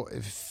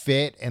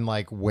 fit and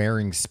like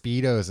wearing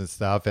Speedos and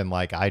stuff. And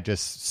like I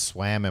just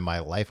swam in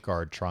my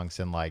lifeguard trunks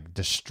and like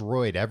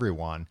destroyed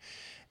everyone.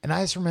 And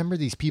I just remember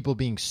these people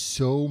being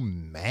so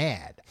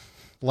mad,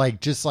 like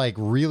just like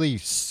really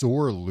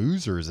sore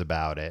losers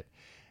about it.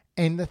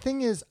 And the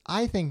thing is,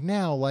 I think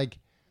now, like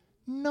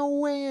No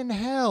way in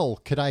hell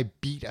could I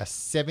beat a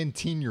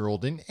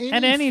 17-year-old in any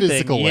At anything,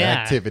 physical yeah.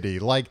 activity.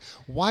 Like,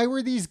 why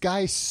were these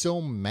guys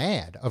so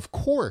mad? Of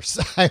course,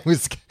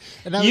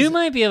 You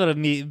might be able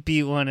to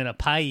beat one in a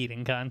pie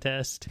eating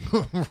contest.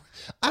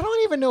 I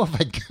don't even know if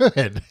I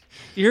could.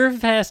 You're a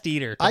fast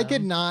eater, Tom. I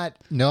could not.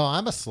 No,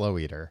 I'm a slow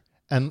eater,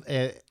 and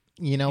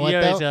you know what You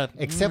always though? go,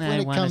 Except when I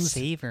it wanna comes,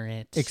 savor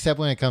it. except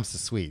when it comes to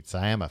sweets,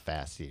 I am a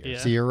fast eater. Yeah.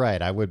 So you're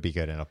right. I would be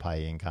good in a pie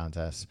eating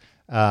contest.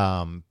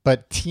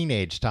 But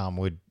Teenage Tom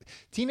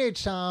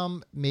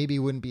maybe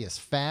wouldn't be as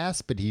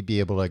fast, but he'd be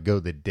able to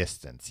go the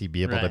distance. He'd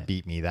be able to Right.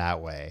 beat me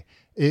that way.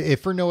 If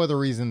for no other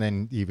reason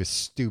than he was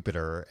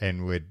stupider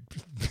and would.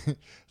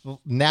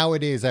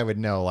 Nowadays, I would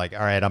know, like, all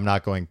right, I'm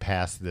not going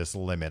past this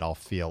limit. I'll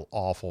feel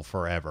awful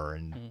forever.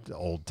 And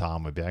old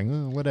Tom would be like,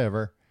 oh,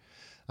 whatever.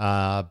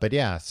 But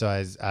yeah,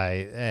 so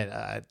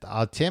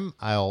Tim,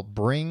 I'll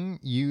bring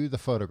you the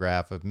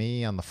photograph of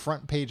me on the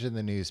front page of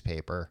the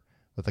newspaper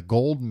with a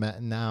gold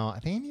Now,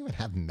 they didn't even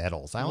have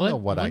medals. I don't know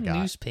what I got.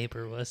 What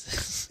newspaper was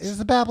this? It was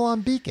the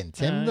Babylon Beacon,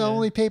 Tim, the yeah.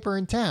 only paper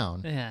in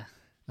town. Yeah.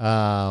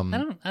 Um,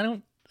 I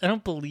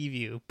don't believe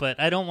you, but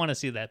I don't want to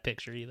see that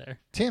picture either.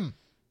 Tim,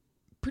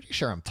 pretty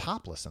sure I'm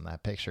topless in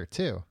that picture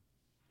too.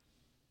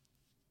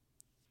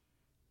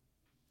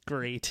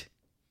 Great.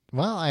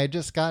 Well, I had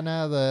just gotten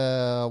out of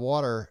the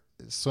water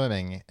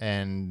swimming,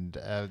 and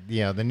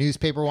the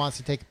newspaper wants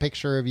to take a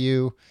picture of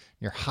you,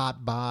 your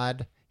hot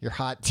bod, your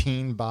hot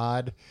teen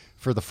bod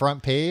for the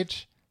front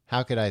page.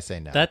 How could I say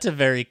no? That's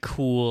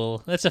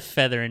a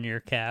feather in your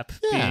cap,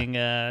 Yeah.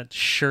 being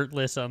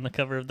shirtless on the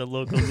cover of the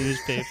local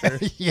newspaper.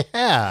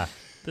 Yeah.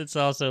 That's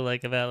also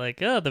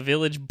the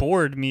village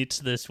board meets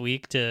this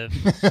week to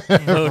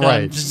vote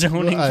Right. on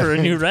zoning for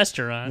a new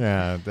restaurant.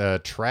 Yeah, the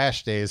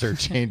trash days are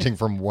changing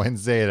from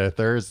Wednesday to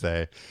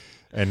Thursday.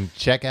 And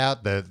check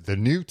out the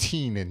new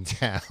teen in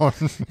town.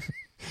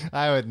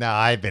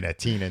 I've been a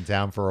teen in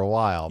town for a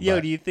while. Yo,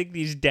 but do you think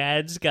these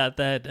dads got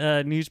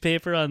that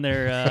newspaper on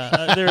their?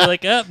 They're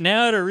like, up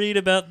now to read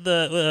about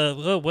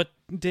the what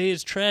day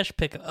is trash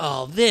pickup?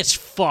 Oh, this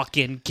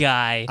fucking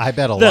guy. I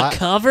bet the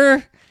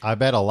cover. I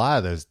bet a lot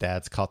of those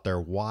dads caught their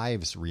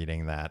wives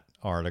reading that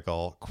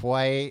article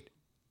quite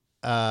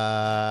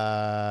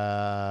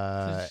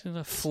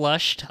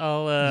Flushed,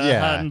 all Yeah.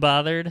 hot and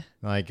bothered.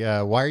 like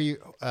why are you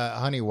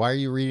honey, why are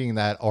you reading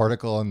that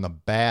article in the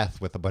bath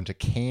with a bunch of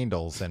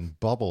candles and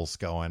bubbles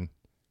going?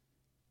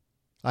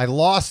 I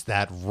lost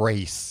that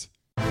race.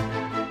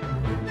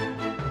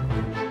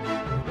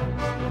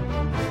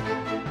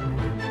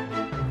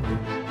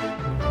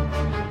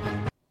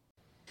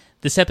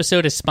 This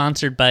episode is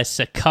sponsored by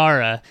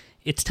Sakara.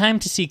 It's time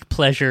to seek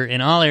pleasure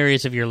in all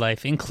areas of your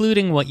life,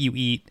 including what you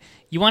eat.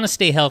 You want to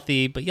stay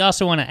healthy, but you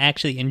also want to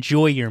actually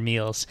enjoy your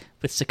meals.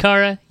 With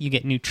Sakara, you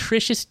get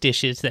nutritious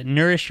dishes that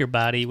nourish your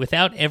body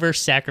without ever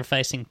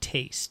sacrificing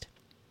taste.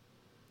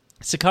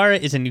 Sakara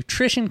is a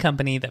nutrition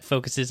company that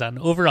focuses on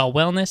overall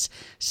wellness,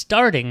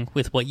 starting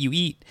with what you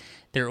eat.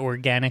 Their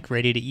organic,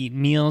 ready-to-eat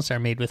meals are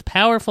made with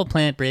powerful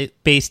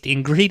plant-based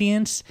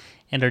ingredients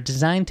and are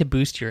designed to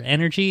boost your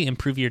energy,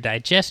 improve your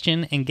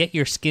digestion, and get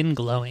your skin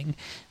glowing.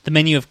 The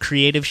menu of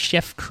creative,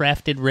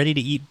 chef-crafted,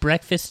 ready-to-eat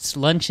breakfasts,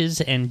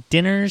 lunches, and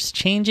dinners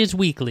changes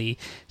weekly,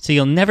 so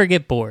you'll never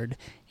get bored,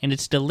 and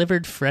it's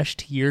delivered fresh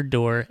to your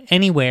door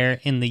anywhere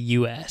in the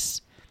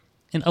U.S.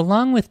 And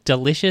along with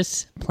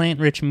delicious,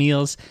 plant-rich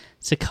meals,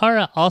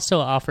 Sakara also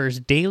offers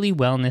daily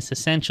wellness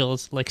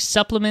essentials like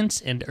supplements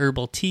and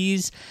herbal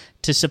teas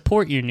to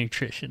support your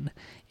nutrition.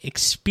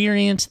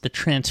 Experience the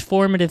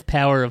transformative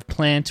power of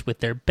plants with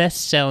their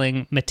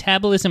best-selling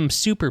Metabolism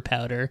Super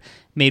Powder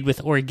made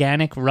with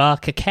organic raw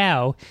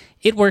cacao.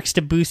 It works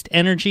to boost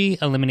energy,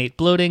 eliminate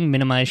bloating,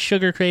 minimize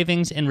sugar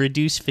cravings, and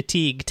reduce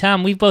fatigue.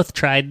 Tom, we've both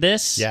tried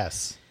this.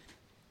 Yes.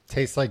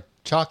 Tastes like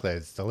chocolate.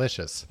 It's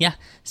delicious. Yeah,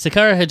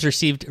 Sakara has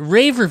received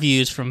rave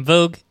reviews from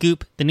Vogue,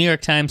 Goop, The New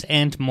York Times,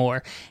 and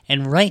more.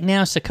 And right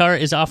now, Sakara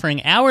is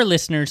offering our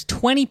listeners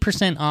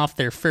 20% off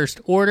their first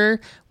order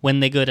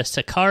when they go to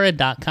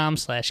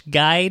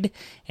sakara.com/guide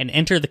and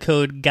enter the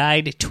code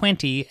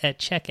GUIDE20 at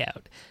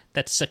checkout.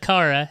 That's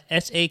Sakara,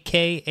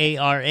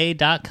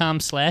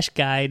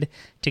 SAKARA.com/guide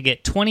to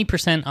get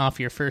 20% off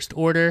your first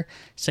order.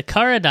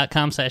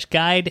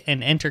 Sakara.com/guide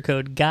and enter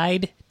code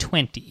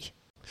GUIDE20.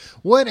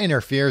 What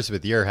interferes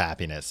with your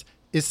happiness?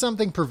 Is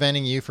something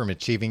preventing you from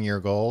achieving your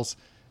goals?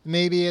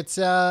 Maybe it's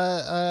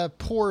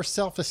poor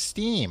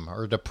self-esteem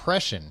or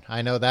depression.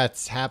 I know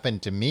that's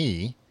happened to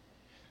me.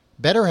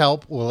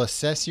 BetterHelp will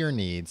assess your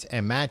needs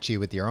and match you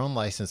with your own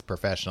licensed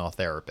professional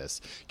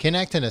therapist.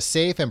 Connect in a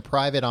safe and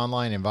private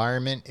online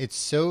environment. It's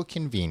so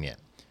convenient.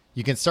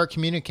 You can start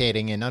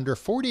communicating in under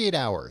 48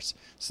 hours.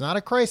 It's not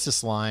a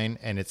crisis line,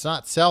 and it's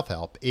not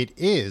self-help. It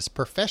is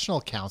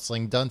professional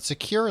counseling done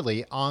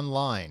securely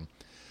online.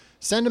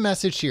 Send a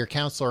message to your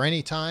counselor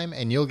anytime,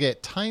 and you'll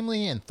get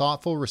timely and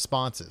thoughtful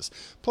responses.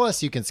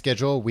 Plus, you can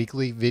schedule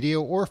weekly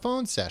video or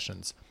phone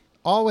sessions,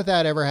 all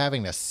without ever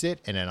having to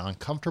sit in an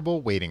uncomfortable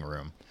waiting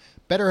room.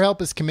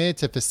 BetterHelp is committed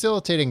to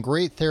facilitating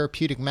great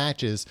therapeutic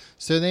matches,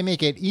 so they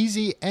make it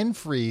easy and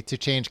free to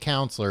change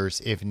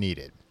counselors if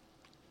needed.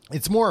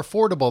 It's more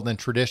affordable than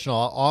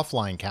traditional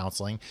offline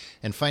counseling,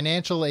 and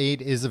financial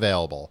aid is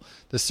available.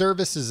 The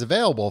service is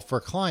available for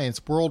clients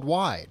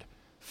worldwide.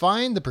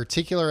 Find the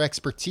particular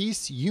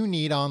expertise you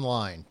need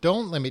online.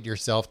 Don't limit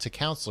yourself to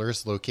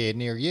counselors located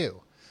near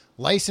you.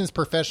 Licensed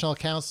professional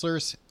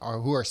counselors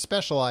who are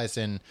specialized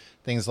in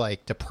things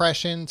like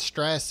depression,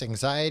 stress,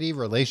 anxiety,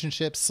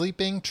 relationships,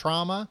 sleeping,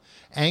 trauma,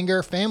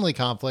 anger, family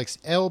conflicts,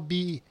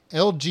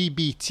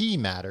 LGBT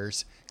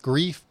matters,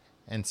 grief,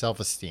 and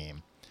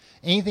self-esteem.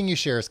 Anything you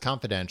share is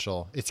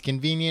confidential. It's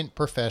convenient,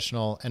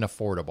 professional, and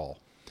affordable.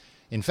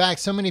 In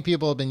fact, so many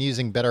people have been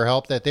using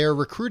BetterHelp that they are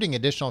recruiting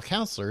additional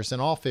counselors in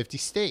all 50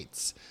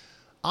 states.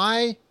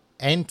 I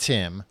and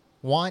Tim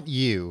want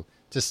you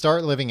to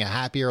start living a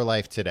happier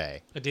life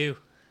today. I do.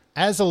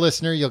 As a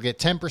listener, you'll get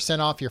 10%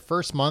 off your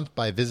first month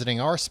by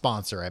visiting our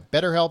sponsor at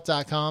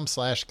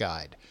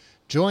betterhelp.com/guide.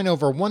 Join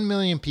over 1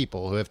 million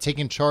people who have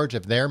taken charge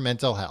of their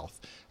mental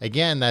health.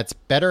 Again, that's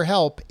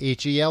BetterHelp,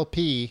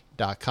 HELP.com/guide.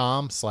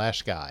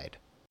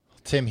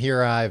 Tim,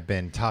 here I've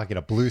been talking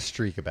a blue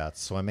streak about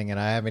swimming, and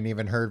I haven't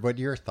even heard what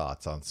your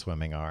thoughts on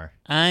swimming are.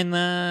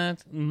 I'm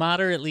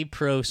moderately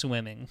pro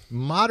swimming.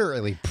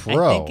 Moderately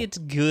pro? I think it's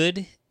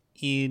good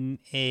in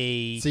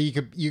a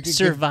you could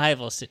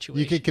survival situation.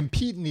 You could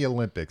compete in the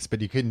Olympics,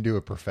 but you couldn't do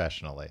it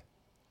professionally.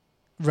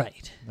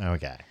 Right.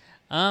 Okay.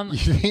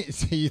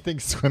 You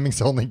think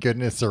swimming's only good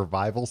in a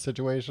survival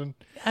situation?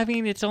 I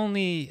mean, it's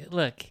only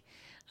look.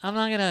 I'm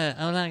not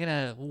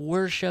gonna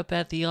worship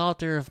at the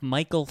altar of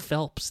Michael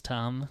Phelps,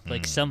 Tom,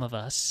 like some of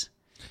us.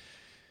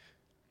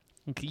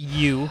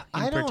 You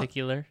in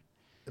particular.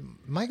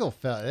 Michael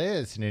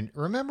Phelps.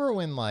 Remember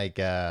when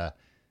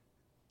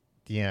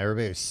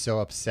everybody was so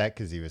upset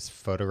because he was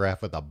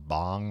photographed with a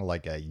bong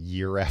like a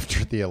year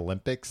after the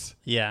Olympics?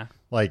 Yeah.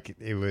 Like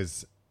it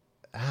was,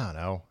 I don't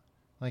know.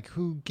 Like,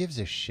 who gives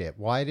a shit?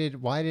 Why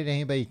did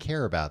anybody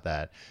care about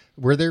that?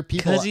 Were there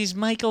people? Because he's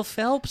Michael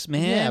Phelps,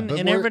 man. Yeah,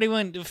 and everybody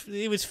went,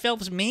 it was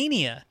Phelps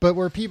mania. But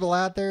were people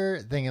out there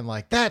thinking,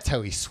 like, that's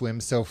how he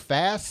swims so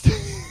fast?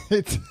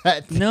 It's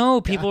that. No,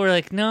 people were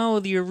like,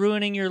 no, you're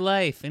ruining your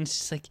life. And it's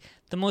just like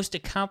the most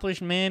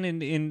accomplished man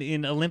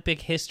in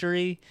Olympic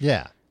history.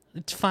 Yeah.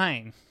 It's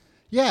fine.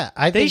 Yeah.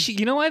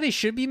 You know why they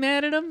should be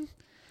mad at him?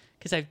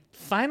 Because I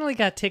finally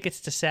got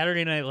tickets to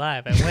Saturday Night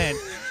Live. I went,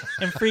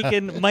 and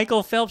freaking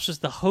Michael Phelps was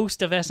the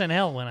host of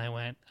SNL when I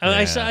went.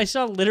 I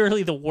saw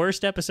literally the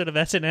worst episode of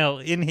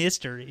SNL in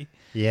history.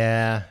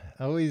 Yeah,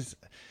 always.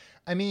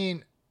 I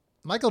mean,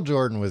 Michael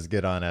Jordan was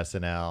good on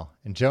SNL,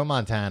 and Joe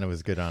Montana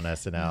was good on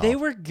SNL. They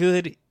were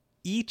good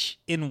each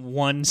in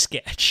one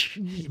sketch.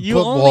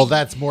 Well,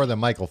 that's more than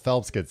Michael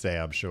Phelps could say,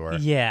 I'm sure.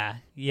 Yeah.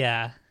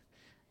 There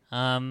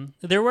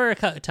were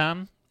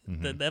Tom.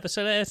 The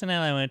episode of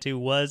SNL I went to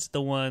was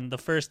the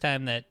first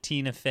time that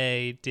Tina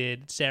Fey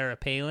did Sarah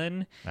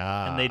Palin,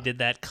 and they did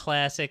that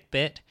classic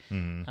bit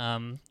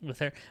with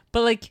her.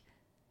 But like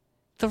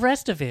the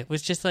rest of it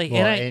was just like.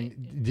 Well,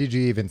 and did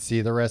you even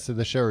see the rest of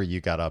the show, or you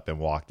got up and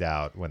walked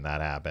out when that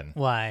happened?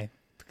 Why?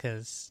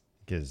 Because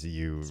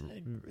you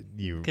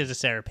because of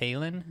Sarah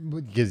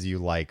Palin. Because you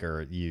like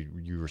her,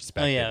 you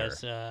respect her. Oh yeah,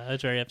 I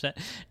was very upset.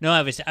 No,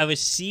 I was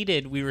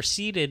seated. We were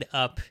seated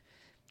up.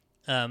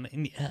 Tom,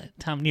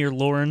 near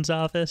Lauren's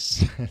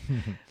office,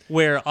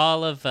 where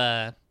all of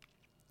and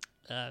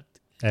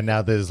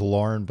now there's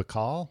Lauren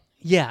Bacall.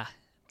 Yeah,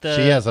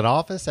 she has an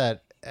office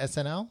at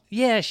SNL.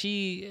 Yeah,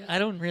 I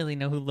don't really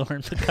know who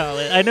Lauren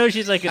Bacall is. I know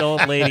she's like an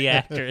old lady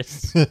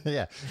actress.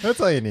 Yeah,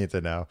 that's all you need to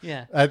know.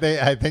 Yeah,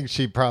 I think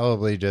she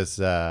probably just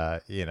she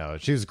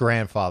was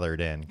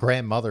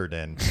grandmothered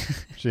in.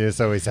 She just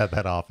always had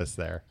that office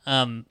there.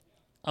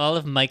 All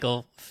of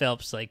Michael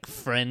Phelps' like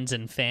friends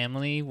and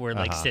family were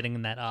like sitting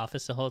in that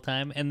office the whole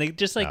time, and they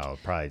just like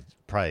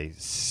probably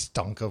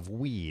stunk of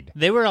weed.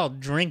 They were all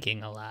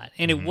drinking a lot,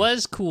 and it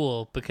was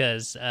cool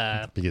because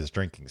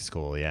drinking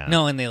school, yeah.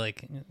 No, and they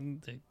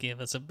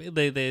gave us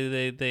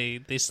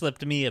they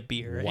slipped me a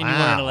beer, wow. And you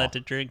weren't allowed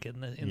to drink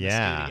in the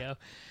studio.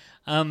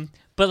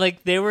 But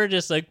like they were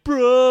just like,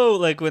 bro,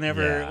 like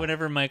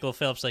whenever Michael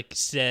Phelps like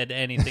said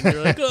anything,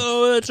 they're like,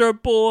 oh, that's our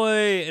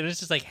boy, and it's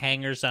just like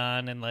hangers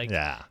on and like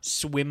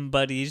swim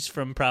buddies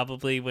from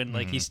probably when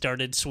like he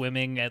started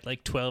swimming at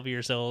like 12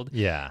 years old.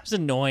 Yeah, it's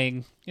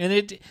annoying.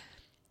 And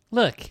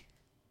look,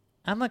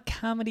 I'm a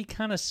comedy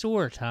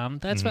connoisseur, Tom.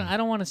 That's why I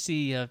don't want to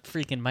see a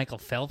freaking Michael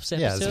Phelps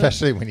episode. Yeah,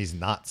 especially when he's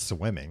not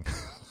swimming.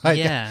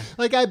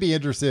 Like I'd be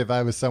interested if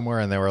I was somewhere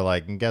and they were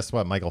like, and guess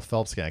what? Michael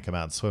Phelps is going to come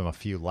out and swim a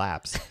few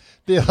laps.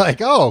 Be like,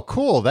 oh,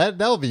 cool.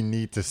 That'll be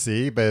neat to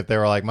see. But if they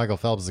were like, Michael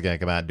Phelps is going to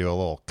come out and do a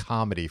little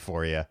comedy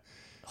for you.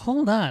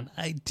 Hold on.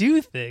 I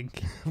do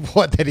think.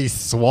 What, that he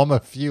swum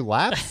a few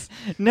laps?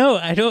 No,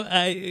 I don't.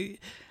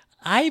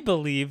 I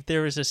believe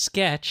there was a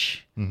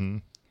sketch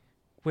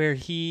where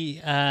he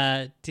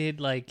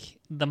did like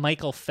the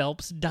Michael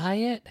Phelps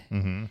diet.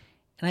 And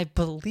and I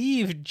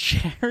believe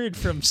Jared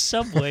from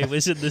Subway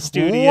was in the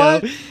studio.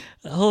 What?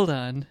 Hold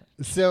on.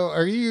 So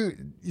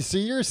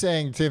you're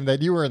saying, Tim,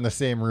 that you were in the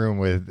same room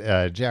with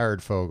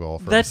Jared Fogle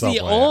from That's Subway.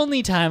 the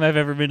only time I've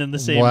ever been in the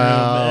same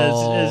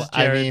well, room as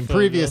Jared I mean, Fogle.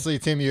 previously,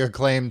 Tim, you had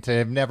claimed to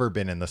have never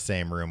been in the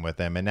same room with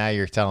him, and now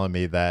you're telling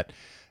me that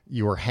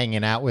you were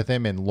hanging out with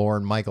him in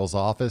Lorne Michaels'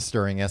 office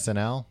during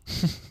SNL?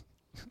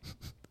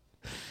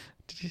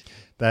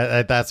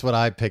 That's what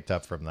I picked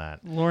up from that.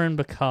 Lauren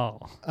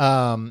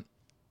Bacall.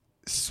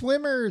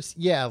 Swimmers,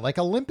 yeah, like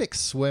Olympic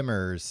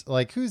swimmers.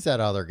 Like, who's that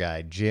other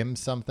guy? Jim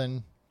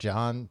something?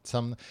 John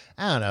some?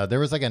 I don't know. There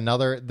was like the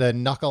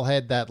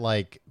knucklehead that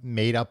like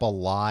made up a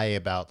lie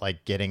about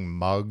like getting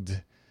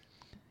mugged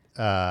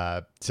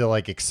to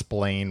like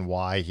explain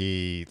why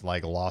he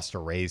like lost a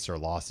race or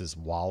lost his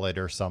wallet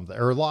or something,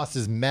 or lost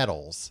his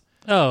medals.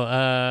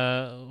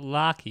 Oh,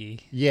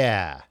 Lockie.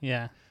 Yeah.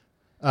 Yeah.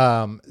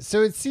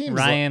 So it seems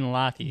Ryan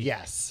Lockie.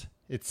 Yes.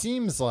 It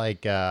seems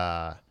like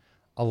a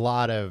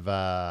lot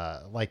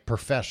of like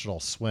professional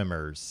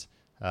swimmers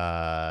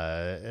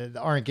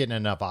aren't getting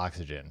enough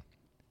oxygen.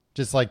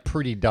 Just like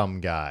pretty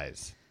dumb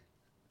guys.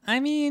 I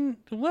mean,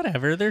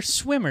 whatever. They're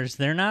swimmers.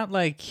 They're not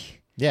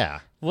like... Yeah.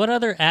 What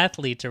other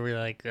athletes are we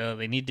like, oh,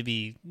 they need to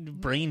be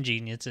brain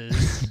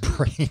geniuses?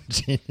 Brain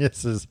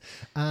geniuses.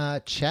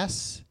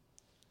 Chess?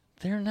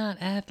 They're not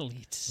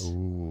athletes.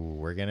 Ooh,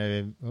 we're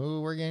gonna get letters.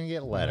 We're gonna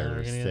get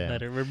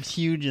letters. We're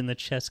huge in the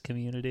chess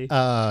community.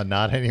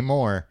 Not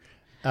anymore.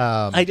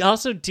 I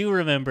also do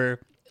remember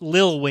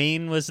Lil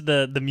Wayne was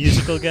the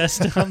musical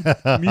guest.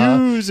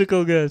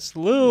 Musical guest,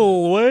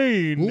 Lil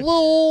Wayne.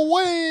 Lil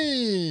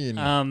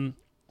Wayne.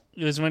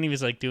 It was when he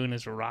was like doing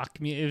his rock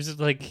music. It was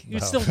like it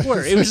was the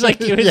worst. It was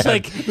like it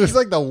was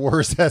like the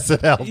worst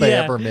SNL they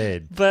ever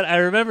made. But I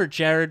remember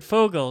Jared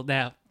Fogle.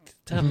 Now,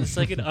 it's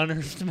like an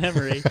unearthed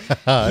memory.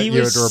 He You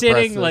was would repress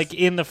sitting this? like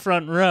in the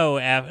front row,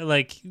 and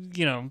I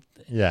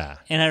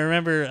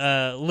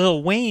remember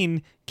Lil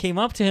Wayne came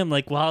up to him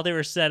like while they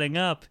were setting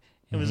up.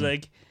 It was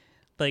like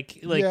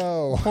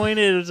Yo.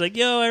 pointed. It was like,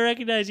 "Yo, I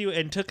recognize you,"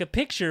 and took a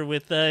picture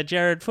with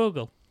Jared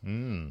Fogle.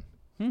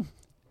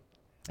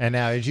 And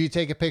now, did you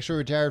take a picture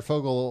with Jared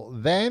Fogle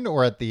then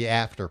or at the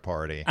after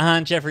party?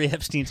 On Jeffrey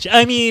Epstein's.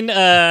 I mean,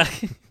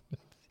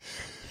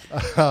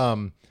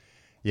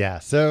 yeah.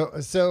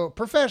 So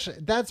professional.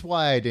 That's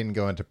why I didn't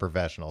go into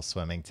professional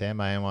swimming, Tim.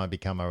 I didn't want to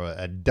become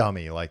a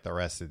dummy like the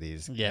rest of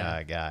these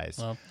guys.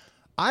 well,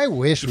 I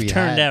wish we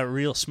turned out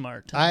real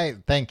smart.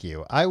 Thank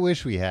you. I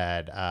wish we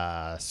had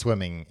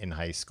swimming in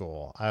high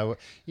school.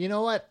 You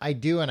know what? I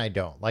do and I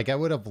don't. Like, I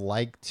would have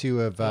liked to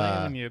have.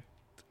 When you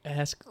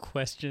ask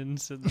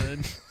questions and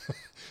then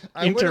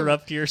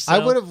interrupt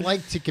yourself. I would have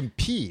liked to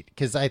compete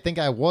because I think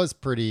I was a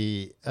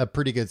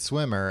pretty good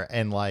swimmer,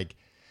 and like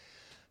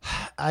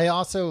I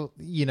also,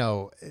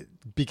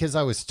 because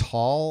I was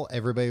tall,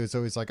 everybody was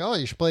always like, "Oh,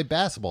 you should play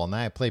basketball," and then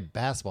I played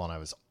basketball, and I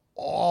was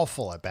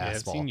awful at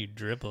basketball. I've seen you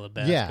dribble a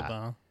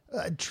basketball.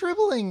 Yeah,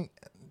 dribbling.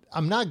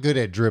 I'm not good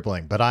at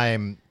dribbling, but I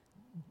am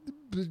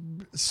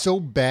so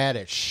bad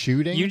at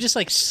shooting. You just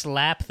like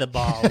slap the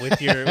ball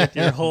with your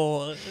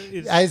whole.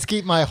 I just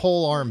keep my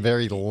whole arm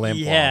very limp.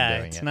 Yeah, while I'm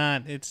doing it's it.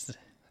 not. It's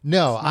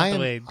no. it's not the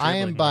way I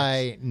am dribbling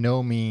by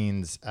no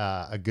means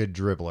a good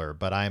dribbler,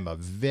 but I am a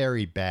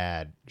very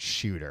bad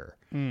shooter.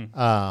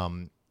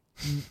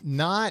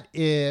 Not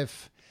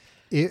if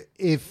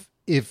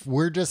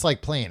we're just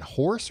like playing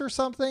horse or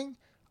something,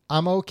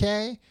 I'm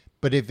okay.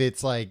 But if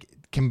it's like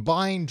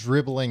combined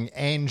dribbling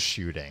and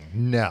shooting,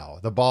 no,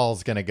 the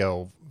ball's gonna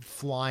go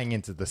flying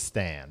into the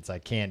stands. I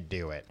can't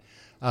do it.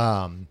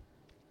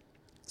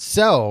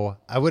 So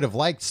I would have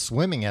liked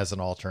swimming as an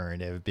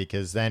alternative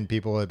because then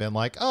people would have been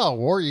like, oh,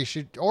 or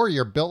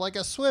you're built like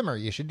a swimmer.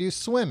 You should do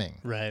swimming.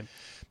 right.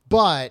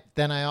 But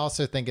then I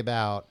also think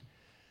about,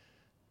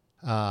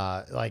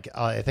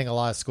 I think a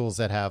lot of schools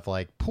that have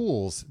like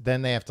pools,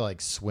 then they have to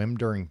like swim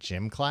during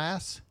gym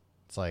class.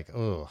 It's like,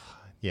 oh,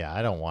 yeah,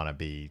 I don't want to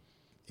be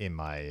in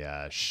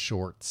my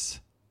shorts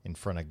in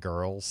front of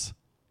girls.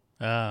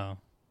 Oh,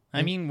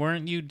 I mean,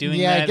 weren't you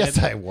doing Yeah, that? I guess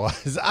I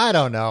was. I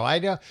don't know. I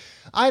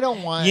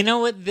don't want. You know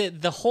what?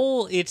 The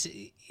whole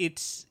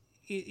it's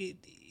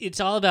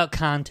all about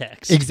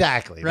context.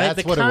 Exactly. Right.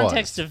 That's The what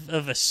context it was.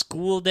 of a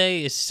school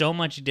day is so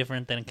much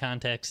different than a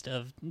context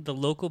of the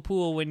local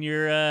pool when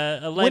you're a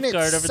When it's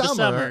lifeguard over the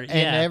summer.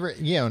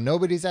 And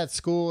nobody's at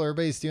school.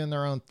 Everybody's doing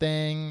their own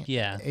thing.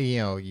 Yeah.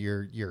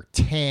 You're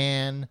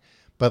tan.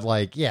 But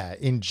like, yeah,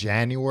 in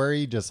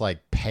January, just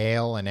like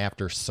pale and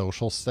after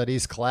social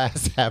studies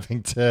class,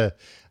 having to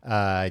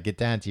get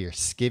down to your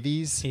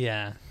skivvies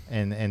Yeah.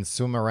 and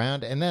swim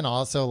around. And then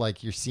also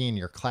like you're seeing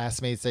your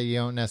classmates that you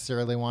don't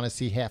necessarily want to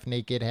see half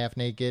naked.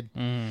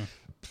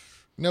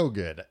 No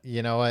good.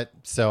 You know what?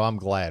 So I'm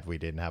glad we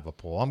didn't have a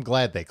pool. I'm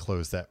glad they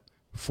closed that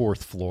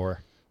fourth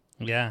floor.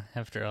 Yeah.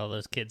 After all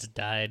those kids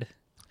died.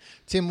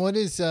 Tim,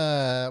 what's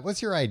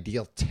your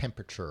ideal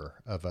temperature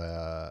of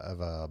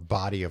a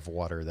body of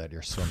water that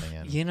you're swimming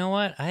in? You know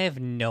what? I have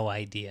no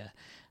idea.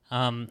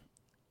 No,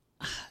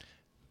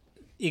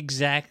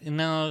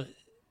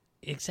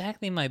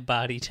 exactly my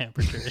body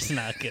temperature is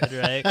not good,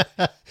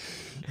 right?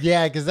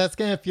 Yeah, because that's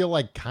gonna feel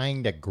like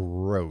kind of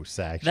gross.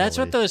 Actually, That's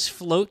what those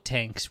float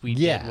tanks we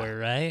did were,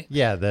 right?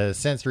 Yeah, the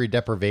sensory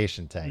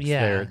deprivation tanks.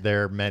 Yeah.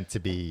 They're meant to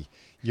be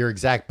your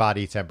exact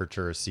body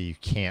temperature, so you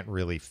can't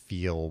really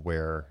feel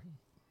where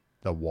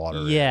the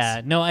water Yeah,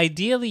 is. no,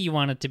 ideally you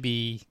want it to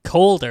be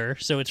colder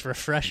so it's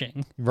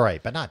refreshing,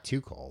 Right, but not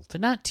too cold.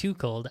 but not too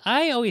cold.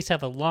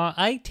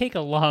 I take a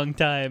long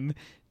time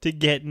to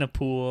get in a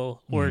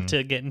pool or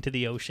to get into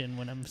the ocean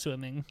when I'm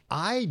swimming.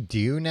 I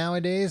do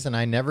nowadays, and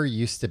I never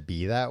used to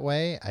be that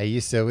way. I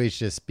used to always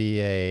just be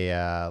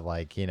a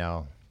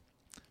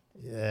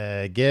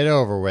get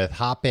over with,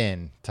 hop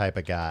in type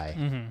of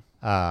guy.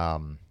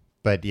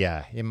 But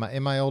yeah, in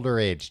my older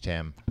age,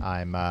 Tim,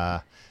 I'm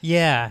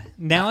Yeah,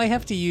 now I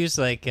have to use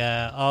like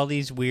all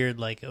these weird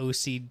like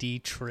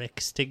OCD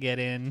tricks to get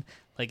in.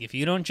 Like if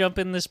you don't jump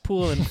in this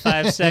pool in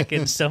 5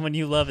 seconds, someone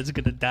you love is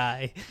gonna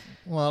die.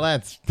 well,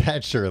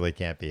 that surely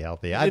can't be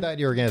healthy. I thought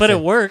you were gonna, But say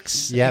it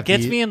works. You It have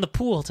gets to me in the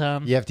pool,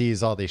 Tom. you have to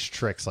use all these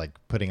tricks like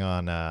putting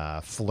on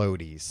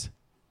floaties.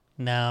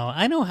 No,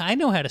 I know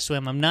how to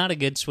swim. I'm not a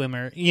good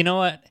swimmer. You know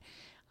what?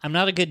 I'm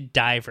not a good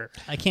diver.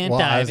 I can't Well,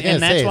 I dive, was gonna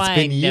and that's say why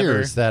it's been I never.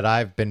 years that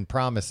I've been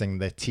promising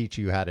to teach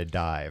you how to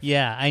dive.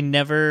 Yeah, I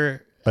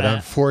never. But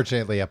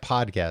unfortunately, a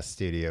podcast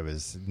studio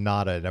is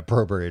not an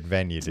appropriate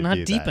venue to not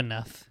do deep that.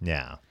 enough.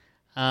 Yeah.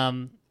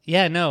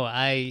 Yeah, no,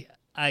 I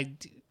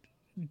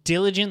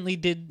diligently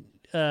did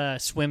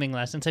swimming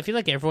lessons. I feel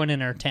like everyone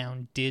in our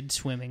town did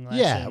swimming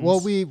lessons. Yeah, well,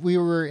 we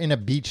were in a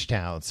beach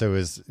town, so it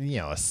was,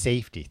 a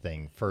safety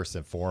thing first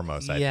and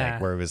foremost, I Yeah.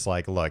 think, where it was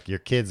like, look, your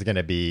kid's going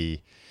to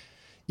be,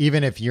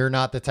 even if you're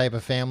not the type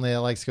of family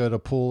that likes to go to the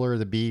pool or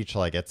the beach,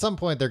 like at some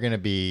point they're going to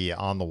be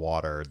on the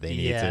water. They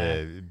need Yeah.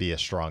 to be a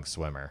strong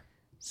swimmer.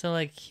 So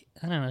like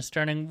I don't know,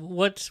 starting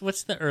what's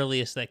the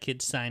earliest that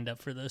kids signed up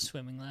for those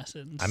swimming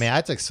lessons? I mean, I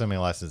took swimming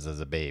lessons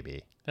as a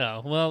baby.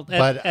 oh well,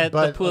 But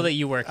the pool that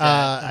you worked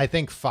at. I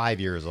think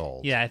 5 years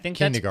old. Yeah, I think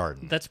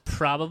kindergarten. That's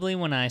probably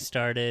when I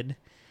started,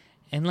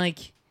 and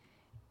like,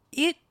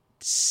 it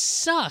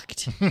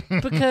sucked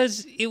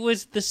because it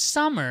was the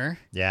summer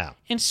Yeah.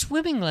 and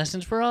swimming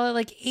lessons were all at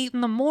like 8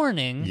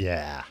 a.m,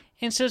 Yeah.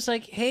 and so it's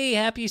like, hey,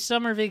 happy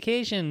summer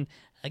vacation,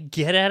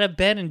 get out of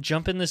bed and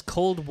jump in this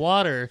cold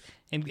water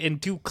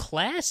and do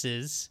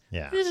classes.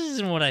 Yeah. This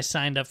isn't what I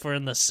signed up for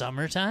in the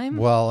summertime.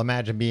 Well,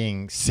 imagine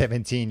being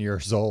 17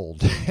 years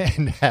old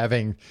and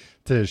having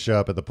to show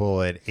up at the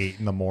pool at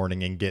 8 a.m.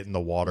 and get in the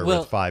water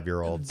Well, with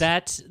 5-year-olds.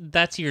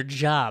 That's your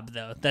job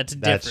though. That's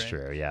different. That's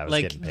true. Yeah, I was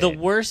Like getting the paid.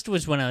 worst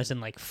was when I was in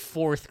like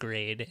 4th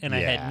grade and I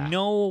Yeah. had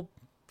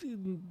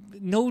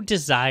no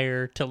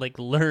desire to like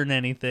learn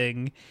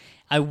anything.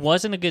 I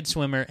wasn't a good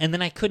swimmer and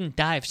then I couldn't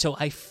dive, so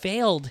I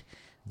failed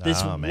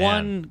this Oh, man.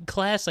 one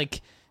class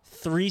like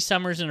 3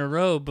 summers in a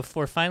row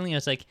before finally I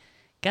was like,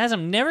 guys,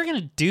 I'm never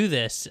gonna do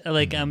this.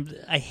 Like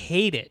I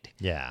hate it.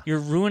 Yeah. You're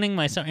ruining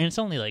my summer, and it's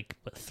only like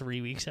 3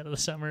 weeks out of the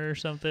summer or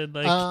something.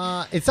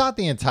 Like It's not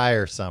the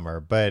entire summer,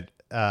 but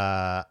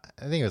I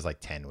think it was like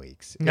 10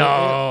 weeks. no,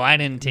 I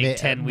didn't take Ma-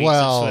 10 weeks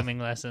well- of swimming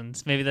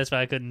lessons. Maybe that's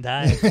why I couldn't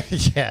dive.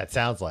 Yeah, it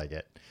sounds like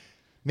it.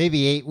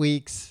 Maybe 8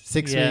 weeks,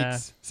 6 Yeah.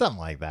 weeks, something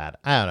like that.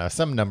 I don't know,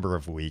 some number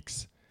of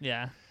weeks.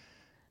 Yeah.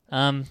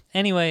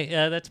 Anyway,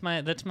 that's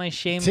my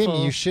shameful. Tim,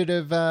 you should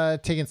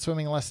have taken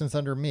swimming lessons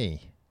under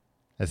me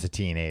as a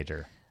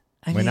teenager.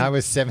 I When mean, I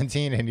was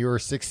 17 and you were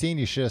 16,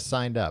 you should have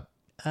signed up.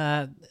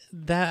 that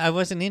I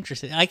wasn't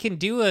interested. I can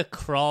do a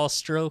crawl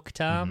stroke,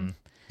 Tom.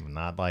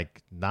 Not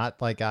like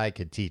I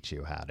could teach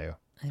you how to.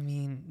 I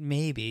mean,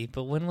 maybe,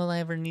 but when will I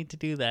ever need to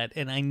do that?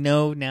 And I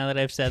know now that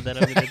I've said that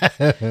I'm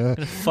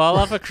gonna fall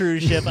off a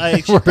cruise ship. I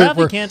should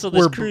probably cancel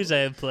this cruise I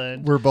have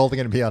planned. We're both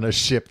going to be on a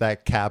ship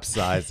that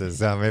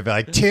capsizes. I'm going to be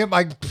like, Tim,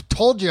 I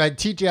told you I'd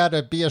teach you how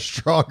to be a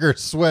stronger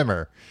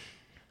swimmer.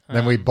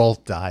 Then we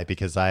both die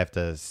because I have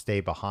to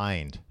stay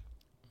behind.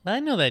 I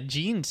know that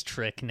jeans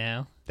trick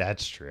now.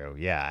 That's true.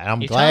 Yeah. And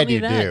I'm You glad taught me you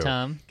that, do.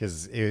 Tom.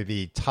 Because it would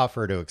be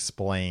tougher to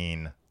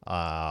explain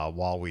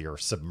while we are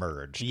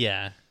submerged.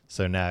 Yeah.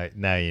 So now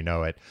you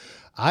know it.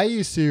 I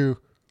used to,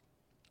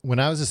 when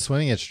I was a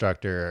swimming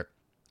instructor,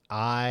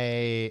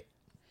 I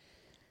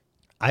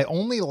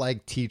only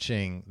liked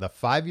teaching the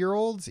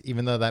 5-year-olds,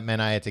 even though that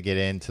meant I had to get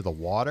into the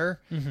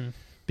water,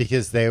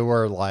 because they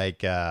were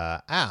like,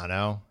 I don't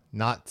know,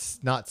 not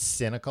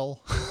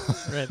cynical.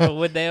 Right. But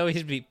would they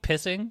always be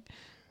pissing?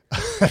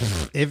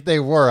 If they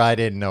were, I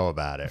didn't know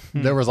about it.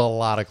 There was a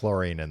lot of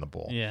chlorine in the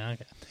pool. Yeah.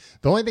 Okay.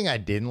 The only thing I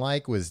didn't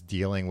like was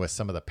dealing with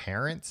some of the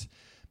parents,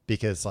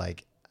 because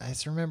like I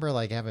just remember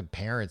like having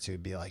parents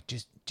who'd be like,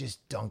 just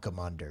dunk them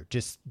under,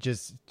 just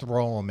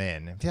throw them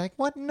in, and be like,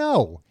 what?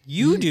 No,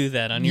 You do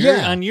that on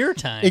your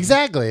time.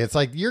 exactly. It's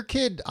like your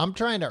kid. I'm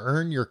trying to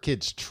earn your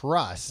kid's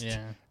trust.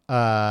 Yeah.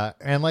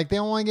 And like they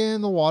don't want to get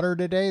in the water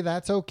today.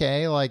 That's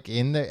okay. Like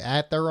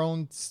at their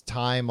own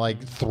time,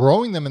 like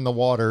throwing them in the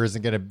water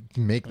isn't going to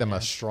make them a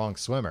strong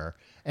swimmer.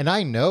 And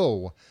I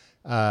know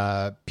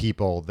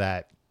people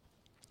that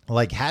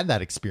like had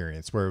that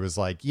experience where it was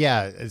like,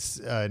 yeah,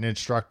 an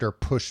instructor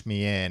pushed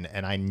me in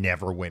and I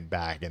never went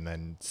back and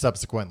then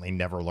subsequently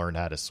never learned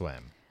how to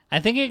swim. I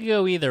think it could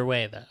go either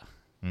way, though.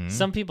 Mm-hmm.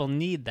 Some people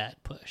need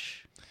that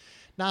push.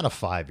 Not a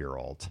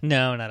 5-year-old.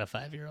 No, not a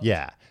 5-year-old.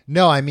 Yeah.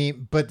 No, I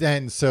mean, but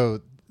then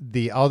so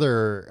the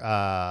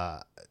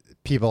other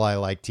people I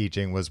like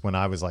teaching was when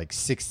I was like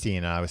 16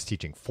 and I was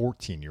teaching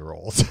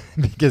 14-year-olds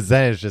because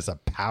then it's just a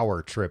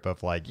power trip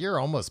of like, you're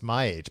almost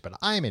my age, but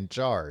I'm in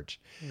charge.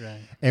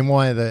 Right. And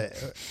one of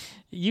the...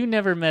 You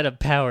never met a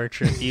power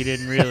trip you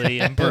didn't really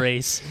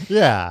embrace.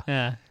 Yeah.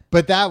 Yeah.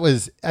 But that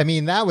was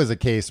a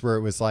case where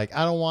it was like,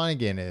 I don't want to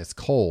get in. It's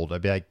cold.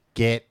 I'd be like,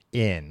 get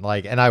in.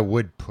 Like, and I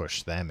would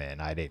push them in.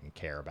 I didn't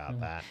care about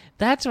that.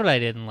 That's what I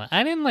didn't like.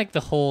 I didn't like the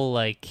whole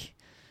like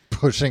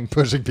pushing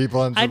people into the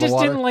water. I just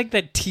didn't like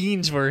that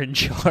teens were in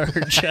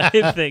charge.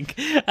 I think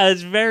I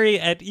was very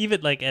at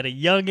a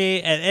young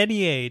age, at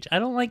any age. I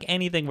don't like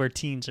anything where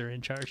teens are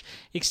in charge,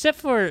 except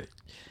for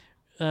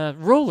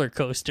roller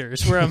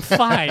coasters, where I'm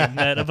fine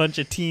that a bunch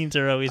of teens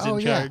are always in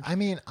charge. Yeah. I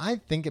mean, I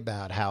think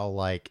about how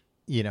like,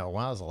 when I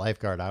was a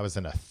lifeguard, I was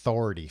an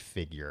authority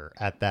figure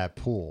at that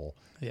pool.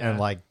 Yeah. And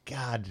like,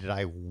 God, did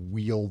I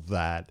wield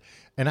that?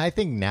 And I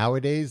think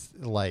nowadays,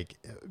 like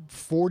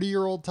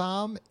 40-year-old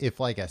Tom, if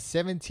like a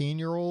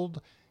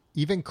 17-year-old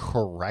even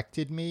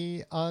corrected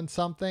me on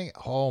something,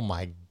 oh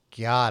my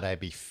God, I'd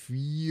be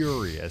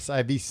furious.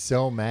 I'd be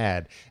so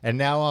mad. And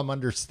now I'm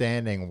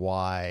understanding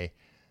why,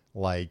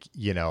 like,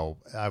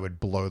 I would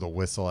blow the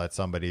whistle at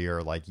somebody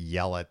or like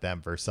yell at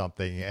them for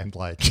something and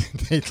like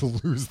they'd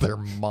lose their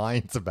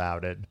minds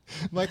about it.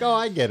 I'm like, oh,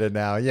 I get it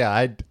now. Yeah,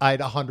 I'd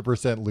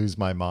 100% lose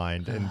my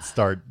mind and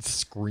start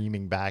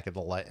screaming back at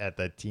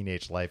the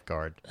teenage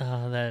lifeguard.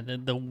 Oh,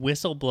 the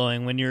whistle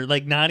blowing when you're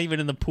like not even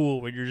in the pool,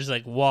 when you're just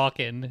like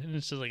walking and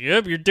it's just like,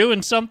 yep, you're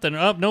doing something.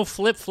 Oh, no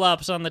flip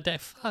flops on the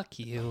deck. Fuck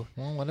you.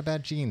 Well, what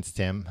about jeans,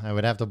 Tim? I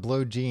would have to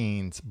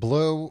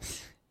blow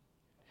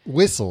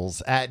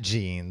whistles at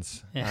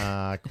jeans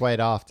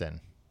quite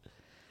often,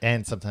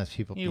 and sometimes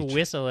people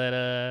whistle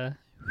at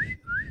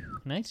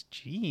nice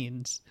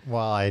jeans.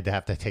 Well, I'd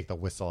have to take the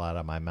whistle out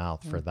of my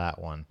mouth for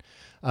that one.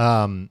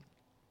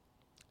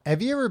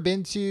 Have you ever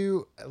been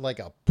to like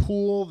a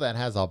pool that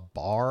has a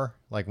bar,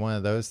 like one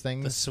of those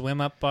things, the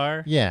swim up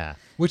bar? Yeah,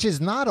 which is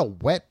not a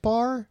wet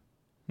bar.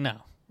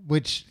 No,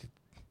 which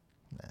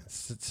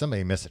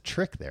somebody missed a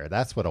trick there.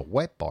 That's what a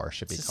wet bar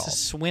should be called. It's a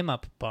swim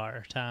up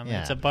bar, Tom.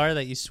 Yeah. It's a bar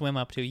that you swim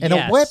up to. And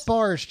a wet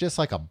bar is just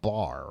like a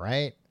bar,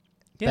 right?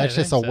 Yeah, that's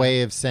just a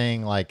way of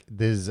saying like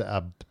this is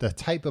the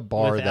type of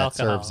bar that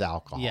serves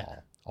alcohol. Yeah.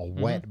 A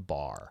wet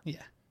bar.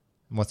 Yeah.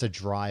 And what's a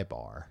dry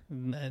bar?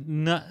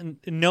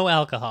 No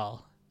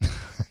alcohol.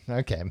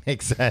 Okay,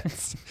 makes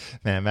sense.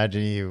 Man,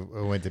 imagine you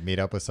went to meet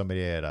up with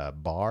somebody at a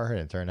bar and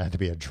it turned out to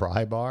be a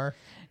dry bar.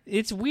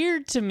 It's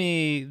weird to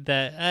me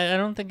that I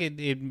don't think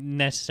it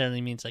necessarily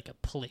means like a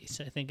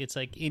place. I think it's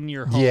like in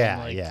your home.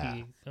 Yeah.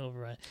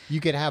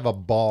 You could have a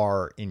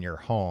bar in your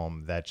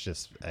home that's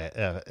just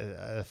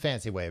a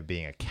fancy way of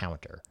being a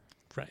counter.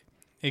 Right.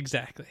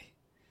 Exactly.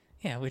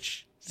 Yeah,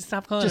 which...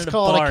 Stop calling just it a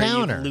call bar, it a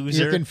counter. You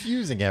loser. You're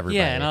confusing everybody.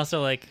 Yeah, and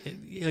also like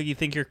you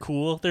think you're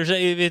cool.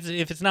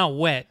 If it's not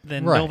wet,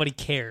 then nobody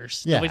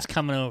cares. Yeah. Nobody's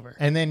coming over.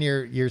 And then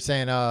you're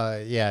saying,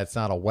 it's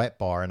not a wet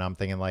bar, and I'm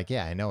thinking like,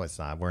 yeah, I know it's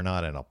not. We're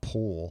not in a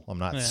pool. I'm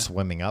not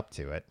swimming up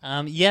to it.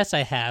 Yes,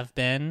 I have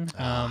been.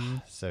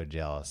 So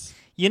jealous.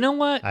 You know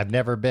what? I've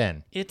never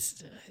been.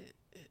 It's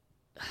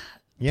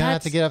you don't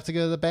have to get up to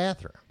go to the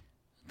bathroom.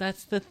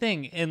 That's the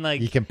thing, and like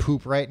you can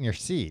poop right in your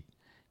seat.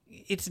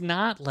 It's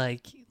not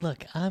like,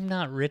 look, I'm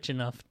not rich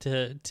enough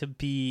to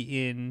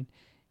be in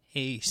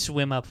a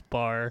swim up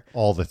bar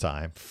all the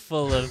time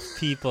full of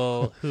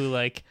people who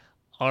like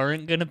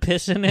aren't gonna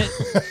piss in it.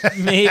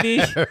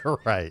 Maybe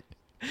right.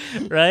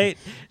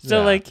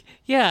 So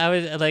I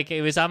was like,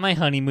 it was on my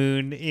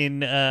honeymoon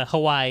in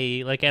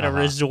Hawaii, like at a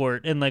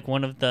resort, and like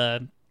one of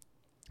the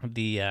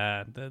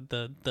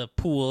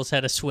pools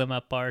had a swim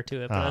up bar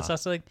to it, but I was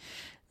also like,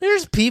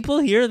 there's people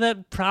here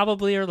that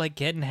probably are like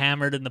getting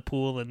hammered in the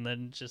pool and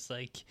then just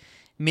like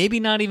maybe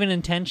not even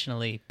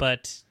intentionally,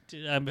 but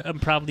I'm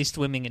probably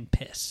swimming in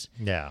piss.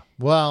 Yeah.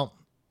 Well,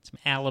 some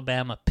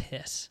Alabama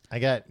piss. I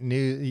got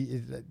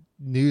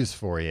news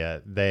for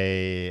you.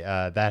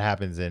 That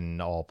happens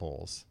in all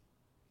pools.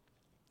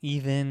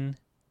 Even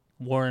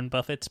Warren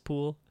Buffett's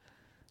pool?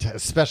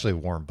 Especially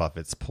Warren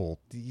Buffett's pool.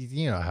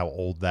 You know how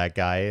old that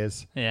guy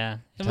is. Yeah.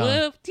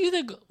 Well, do you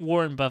think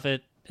Warren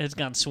Buffett has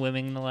gone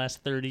swimming in the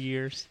last 30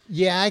 years?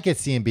 Yeah, I could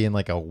see him being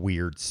like a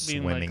weird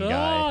swimming guy.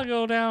 I'll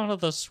go down to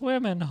the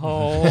swimming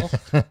hole.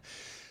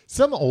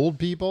 Some old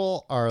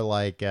people are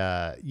like,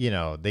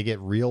 they get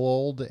real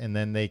old and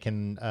then they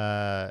can,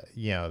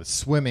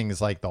 swimming is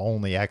like the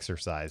only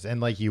exercise. And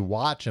like you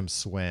watch them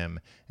swim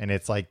and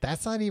it's like,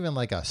 that's not even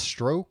like a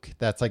stroke.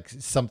 That's like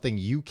something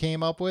you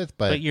came up with.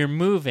 But you're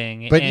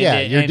moving. But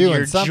you're doing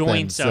your something. Your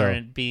joints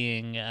aren't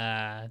being,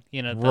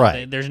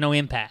 there's no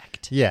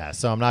impact. Yeah.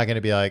 So I'm not going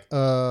to be like,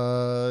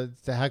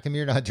 how come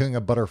you're not doing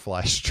a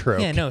butterfly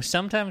stroke? Yeah, no.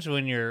 Sometimes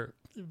when you're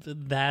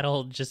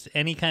that'll just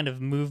any kind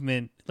of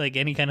movement, like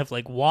any kind of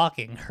like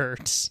walking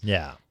hurts.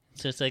 Yeah.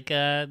 So it's like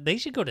they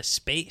should go to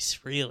space.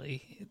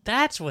 Really,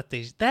 that's who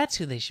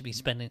they should be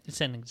sending to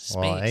space.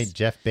 Well, hey,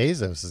 Jeff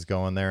Bezos is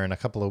going there in a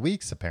couple of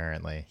weeks,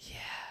 apparently. Yeah.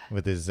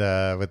 With his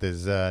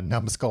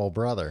numbskull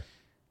brother.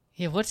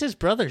 Yeah, what's his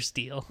brother's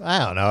deal? I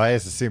don't know. I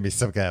just assume he's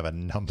some kind of a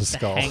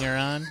numbskull.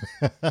 Hanger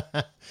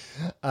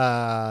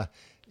on.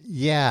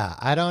 Yeah,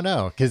 I don't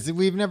know, because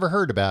we've never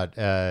heard about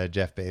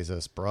Jeff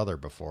Bezos' brother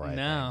before. I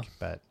think,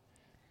 but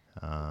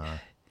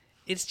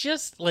it's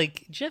just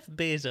like Jeff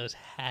Bezos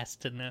has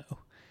to know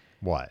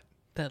what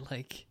that,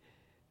 like,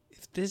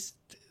 if this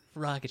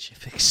rocket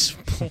ship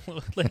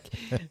explode, like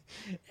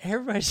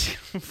everybody's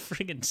gonna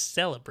friggin'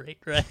 celebrate,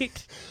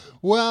 right?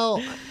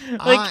 Well,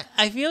 like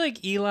I feel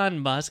like Elon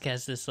Musk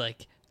has this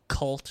like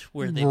cult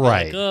where they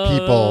right, like,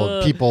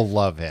 oh. people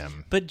love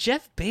him, but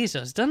Jeff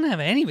Bezos doesn't have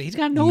anybody. He's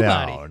got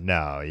nobody.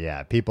 No,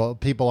 yeah,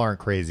 people aren't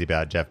crazy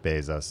about Jeff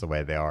Bezos the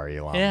way they are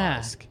Elon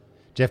Musk.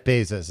 Jeff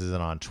Bezos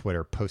isn't on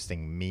Twitter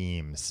posting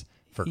memes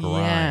for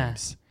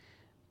Grimes.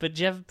 But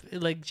Jeff,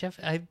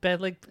 I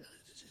bet like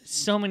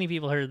so many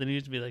people heard the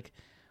news and be like,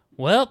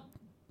 well,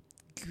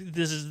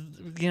 this is,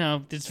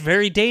 it's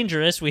very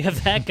dangerous. We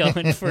have that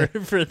going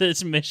for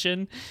this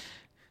mission.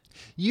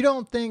 You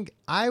don't think,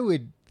 I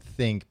would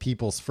think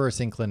people's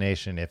first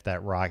inclination if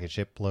that rocket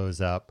ship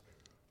blows up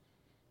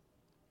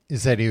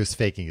is that he was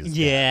faking his death.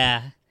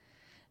 Yeah.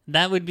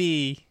 That would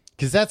be.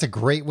 Because that's a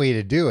great way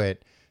to do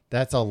it.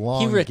 That's a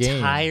long game. He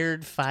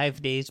retired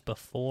 5 days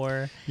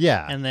before.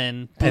 Yeah. And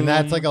then boom. And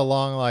that's like a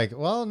long, like,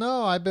 well,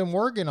 no, I've been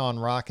working on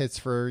rockets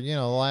for, the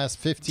last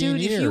 15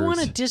 years. Dude, if you want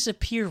to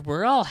disappear,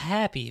 we're all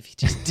happy if you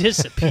just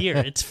disappear.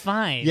 It's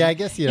fine. Yeah, I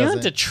guess you don't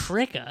have to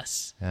trick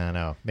us. I don't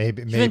know.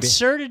 Maybe. You've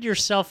inserted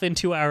yourself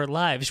into our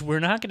lives. We're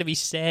not going to be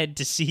sad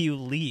to see you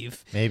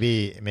leave.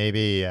 Maybe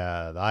the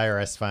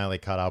IRS finally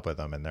caught up with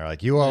him and they're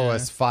like, you owe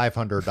us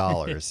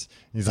 $500.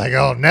 He's like,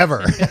 oh,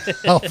 never.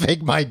 I'll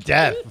fake my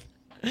death.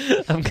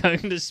 I'm going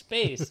to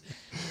space.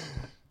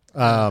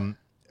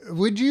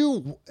 Would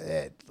you,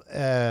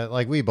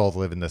 like we both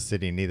live in the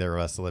city, neither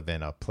of us live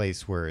in a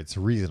place where it's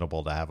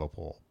reasonable to have a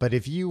pool. But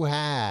if you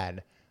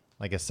had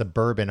like a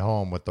suburban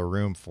home with the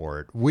room for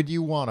it, would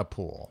you want a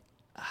pool?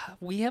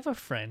 We have a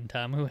friend,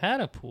 Tom, who had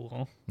a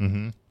pool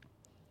and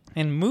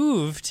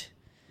moved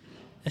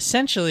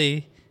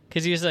essentially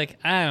because he was like,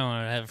 I don't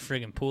want to have a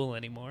friggin' pool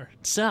anymore.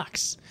 It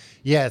sucks.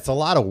 Yeah, it's a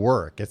lot of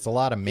work. It's a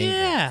lot of maintenance.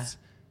 Yeah.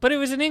 But it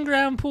was an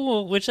in-ground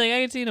pool, which like I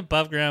could see an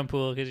above-ground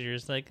pool because you're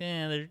just like,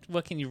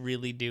 what can you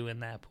really do in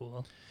that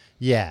pool?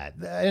 Yeah,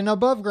 an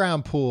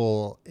above-ground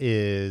pool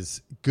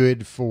is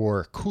good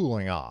for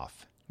cooling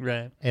off,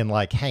 right? And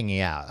like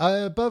hanging out.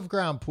 An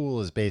above-ground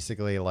pool is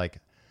basically like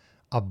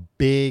a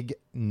big,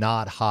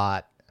 not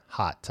hot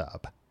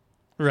tub,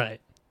 right?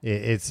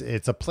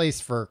 It's a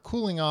place for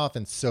cooling off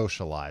and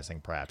socializing.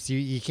 Perhaps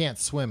you can't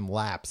swim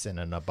laps in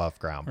an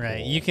above-ground pool,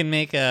 right? You can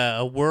make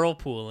a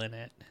whirlpool in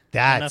it.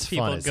 That's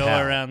people fun as go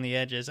hell. Around the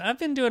edges. I've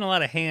been doing a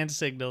lot of hand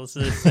signals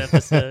this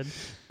episode.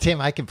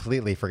 Tim, I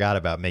completely forgot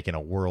about making a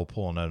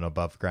whirlpool in an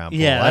above ground pool.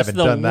 Yeah, I haven't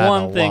done that in a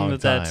long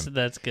time.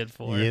 That's good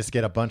for. You just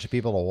get a bunch of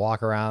people to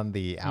walk around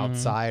the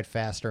outside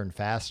faster and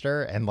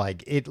faster, and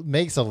like it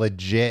makes a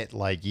legit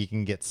like you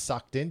can get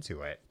sucked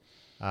into it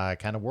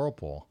kind of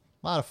whirlpool.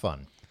 A lot of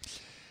fun.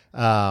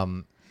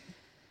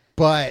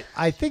 But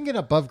I think an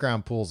above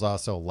ground pool is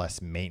also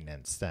less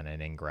maintenance than an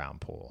in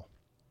ground pool.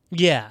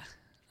 Yeah,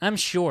 I'm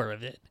sure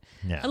of it.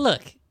 Yeah.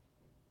 Look,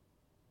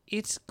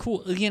 it's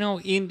cool.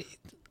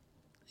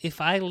 If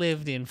I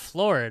lived in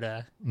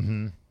Florida,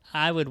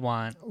 I would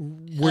want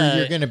where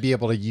you're going to be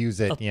able to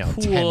use it, pool.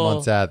 10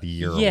 months out of the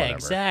year. Yeah, or whatever.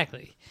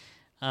 Exactly.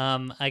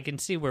 I can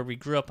see where we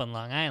grew up on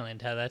Long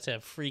Island, how that's a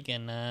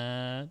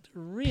freaking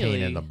really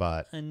pain in the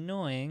butt,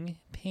 annoying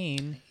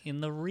pain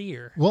in the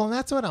rear. Well, and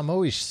that's what I'm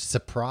always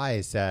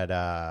surprised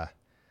at.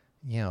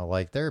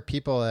 Like there are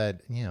people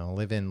that,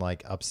 live in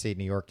like upstate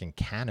New York and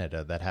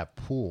Canada that have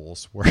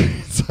pools where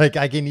it's like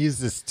I can use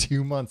this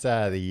 2 months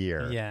out of the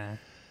year. Yeah.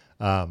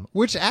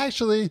 Which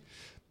actually,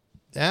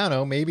 I don't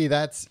know, maybe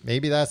that's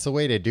the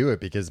way to do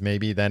it because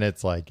maybe then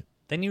it's like.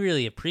 Then you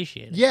really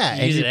appreciate it. Yeah,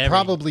 and you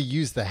probably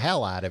use the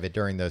hell out of it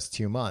during those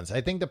 2 months.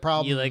 I think the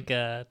problem. You like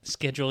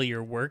schedule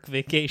your work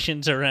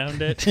vacations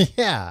around it.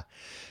 Yeah.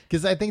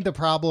 Because I think the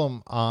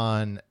problem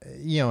on,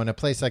 in a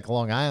place like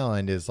Long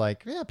Island is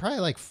like, probably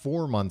like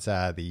 4 months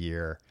out of the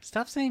year.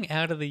 Stop saying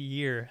out of the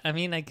year. I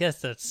mean, I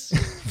guess that's.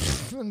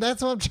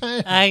 That's what I'm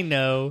trying. I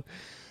know.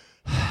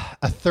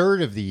 A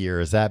third of the year,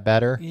 is that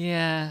better?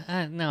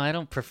 Yeah, no, I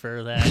don't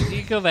prefer that.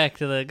 You go back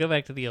to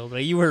the old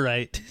way. You were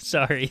right.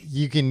 Sorry.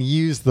 You can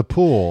use the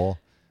pool,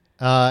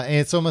 and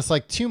it's almost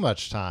like too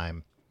much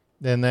time.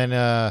 And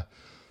then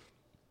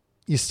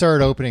you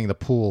start opening the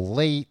pool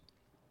late.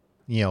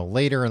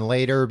 Later and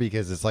later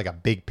because it's like a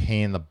big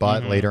pain in the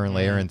butt later and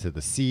later into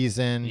the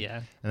season. Yeah.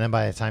 And then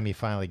by the time you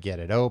finally get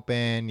it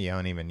open, you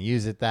don't even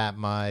use it that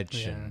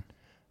much. Yeah.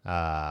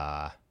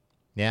 And,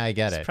 I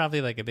get it. It's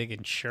probably like a big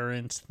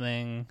insurance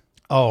thing.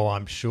 Oh,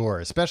 I'm sure.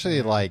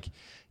 Especially like,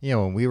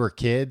 when we were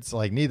kids,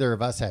 like neither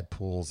of us had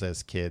pools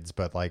as kids,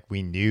 but like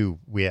we knew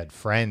we had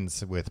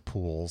friends with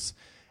pools.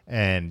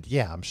 And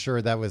yeah, I'm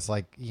sure that was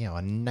like,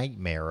 a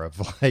nightmare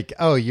of like,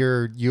 oh,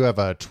 you have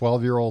a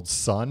 12-year-old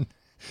son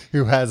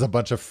who has a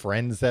bunch of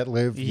friends that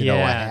live, a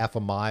half a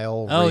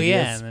mile Oh, radius.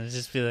 yeah. And it'd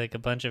just be like a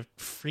bunch of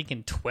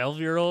freaking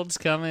 12-year-olds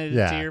coming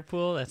to your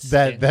pool.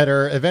 That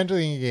are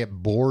eventually going to get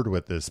bored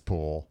with this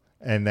pool.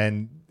 And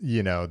then,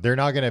 they're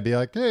not going to be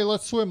like, hey,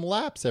 let's swim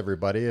laps,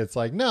 everybody. It's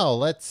like, no,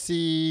 let's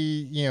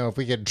see, if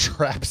we can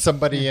trap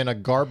somebody in a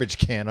garbage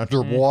can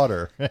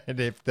underwater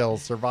and if they'll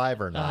survive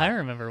or not. I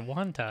remember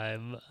one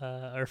time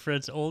our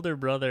friend's older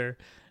brother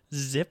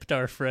zipped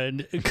our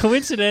friend,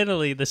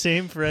 coincidentally the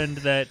same friend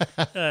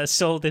that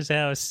sold his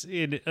house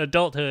in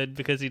adulthood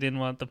because he didn't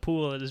want the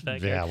pool in his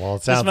backyard. Yeah, well,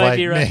 it sounds like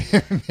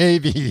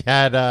maybe he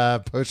had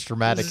a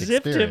post-traumatic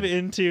experience. Zipped him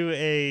experience. into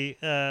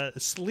a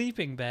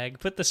sleeping bag,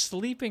 put the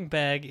sleeping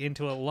bag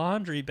into a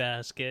laundry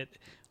basket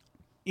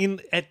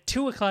at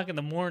 2:00 in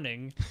the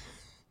morning,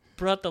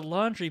 brought the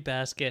laundry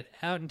basket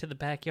out into the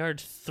backyard,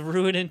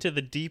 threw it into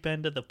the deep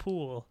end of the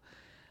pool.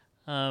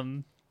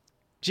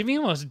 Jimmy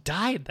almost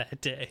died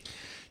that day.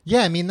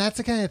 Yeah, I mean, that's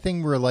the kind of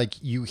thing where,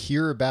 like, you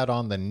hear about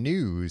on the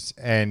news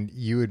and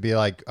you would be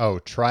like, oh,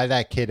 try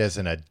that kid as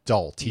an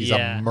adult. He's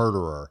a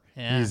murderer.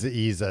 Yeah.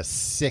 He's a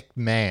sick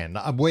man.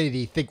 What did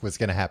he think was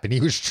going to happen? He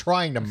was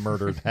trying to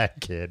murder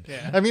that kid.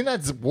 Yeah. I mean,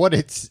 that's what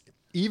it's,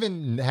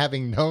 even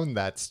having known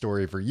that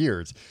story for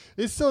years,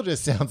 it still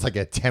just sounds like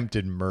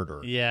attempted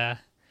murder. Yeah.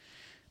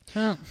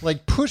 Well,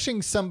 like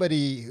pushing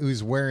somebody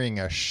who's wearing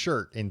a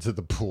shirt into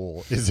the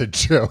pool is a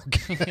joke.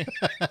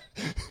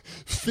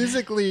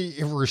 Physically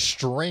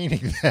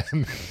restraining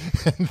them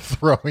and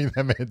throwing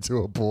them into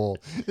a pool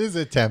is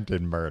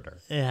attempted murder.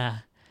 Yeah.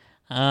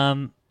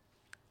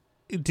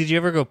 Did you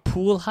ever go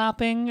pool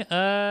hopping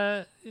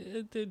down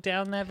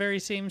that very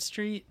same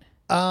street?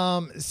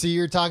 So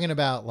you're talking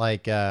about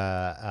like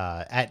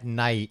at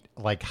night,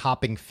 like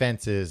hopping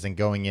fences and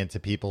going into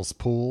people's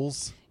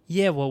pools?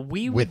 Yeah, well,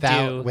 we would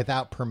do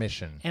without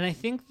permission. And I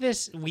think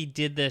we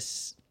did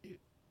this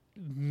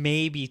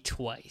maybe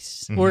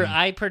twice, or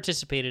I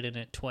participated in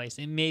it twice.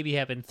 It maybe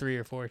happened 3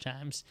 or 4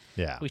 times.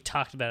 Yeah, we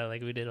talked about it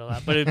like we did a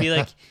lot, but it'd be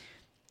like,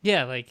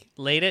 yeah, like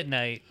late at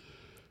night,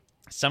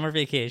 summer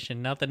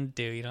vacation, nothing to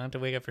do. You don't have to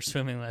wake up for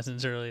swimming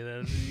lessons early.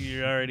 Though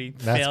you're already.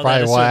 That's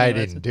probably why I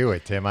didn't do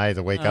it, Tim. I had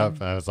to wake up.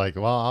 And I was like,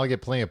 well, I'll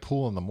get plenty of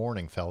pool in the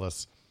morning,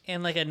 fellas.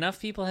 And like enough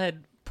people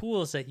had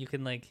pools that you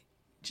can like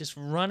just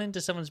run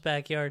into someone's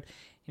backyard,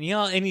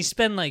 and you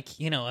spend like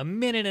a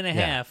minute and a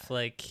half,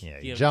 like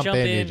you jump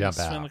in, you jump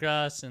swim out,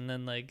 across, and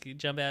then like you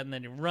jump out, and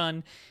then you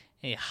run,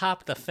 and you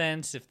hop the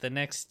fence. If the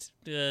next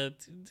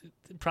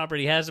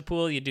property has a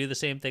pool, you do the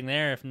same thing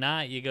there. If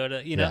not, you go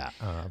to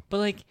But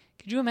like,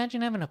 could you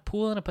imagine having a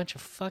pool and a bunch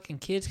of fucking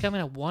kids coming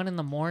at 1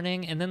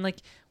 a.m, and then like,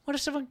 what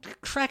if someone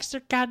cracks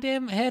their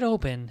goddamn head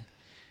open?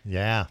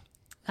 Yeah,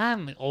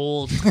 I'm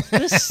old.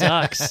 This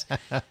sucks.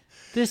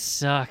 This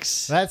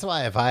sucks. That's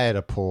why if I had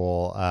a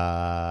pool,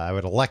 I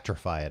would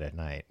electrify it at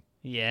night.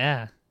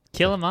 Yeah.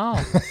 Kill them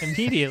all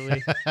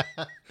immediately.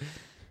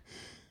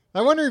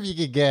 I wonder if you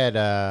could get,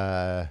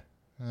 I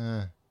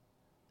don't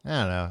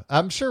know.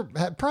 I'm sure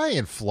probably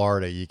in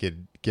Florida you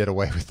could get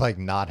away with like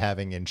not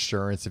having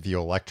insurance if you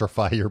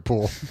electrify your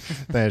pool.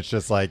 Then it's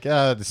just like,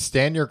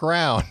 stand your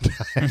ground.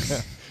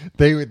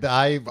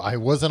 I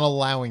wasn't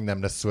allowing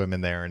them to swim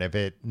in there, and if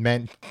it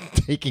meant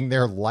taking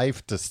their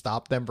life to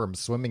stop them from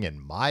swimming in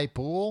my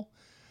pool,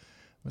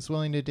 I was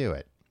willing to do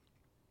it.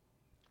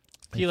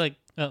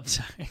 Oh,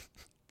 sorry.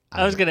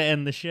 I was going to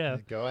end the show.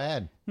 Go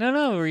ahead.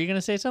 No, were you going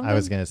to say something? I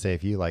was going to say,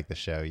 if you like the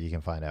show, you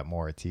can find out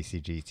more at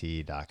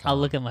tcgt.com. I'll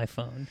look at my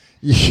phone.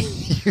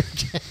 You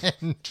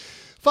can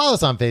follow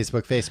us on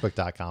Facebook,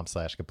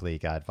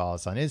 facebook.com/Complete Guide. Follow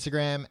us on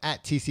Instagram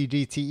at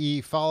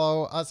TCGTE.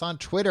 Follow us on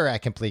Twitter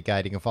at Complete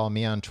Guide. You can follow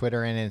me on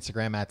Twitter and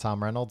Instagram at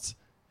Tom Reynolds.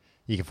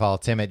 You can follow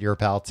Tim at Your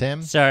Pal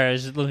Tim. Sorry, I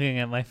was just looking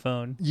at my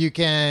phone. You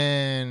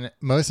can,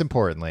 most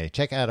importantly,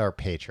 check out our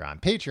Patreon,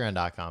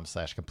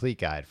 patreon.com/Complete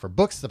Guide for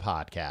Books the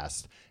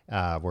Podcast,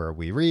 where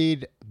we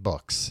read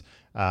books.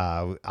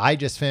 I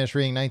just finished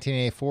reading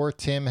 1984.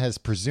 Tim has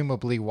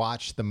presumably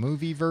watched the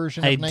movie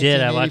version of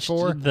 1984. I watched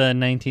the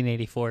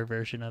 1984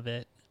 version of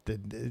it. The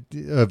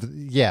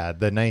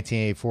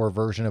 1984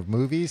 version of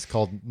movies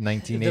called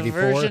 1984.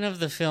 The version of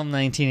the film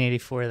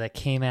 1984 that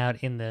came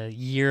out in the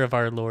year of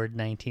our Lord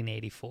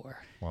 1984.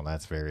 Well,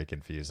 that's very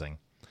confusing.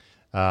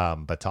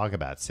 But talk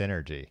about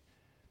synergy.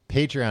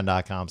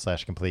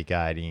 Patreon.com/Complete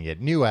Guide. You can get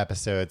new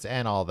episodes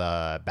and all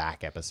the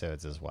back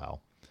episodes as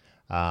well.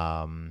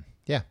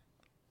 Yeah.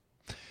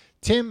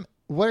 Tim,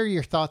 what are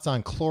your thoughts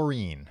on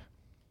chlorine?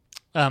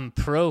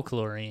 Pro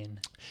chlorine.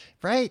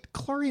 Right?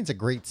 Chlorine's a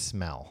great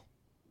smell.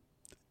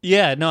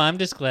 Yeah, no, I'm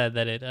just glad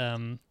that it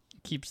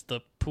keeps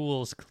the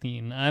pools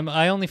clean.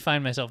 I only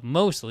find myself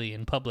mostly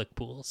in public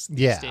pools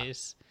these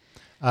days.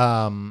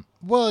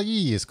 Well, you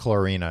use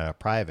chlorine on a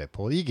private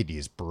pool. You could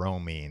use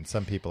bromine.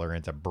 Some people are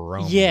into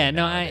bromine. Yeah,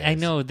 no, I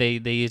know they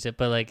use it,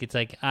 but like it's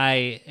like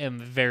I am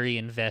very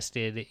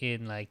invested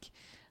in like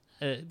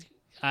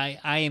I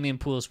am in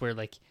pools where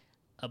like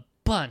a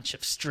bunch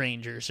of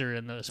strangers are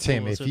in those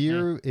Tim, pools.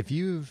 if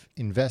you've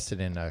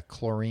invested in a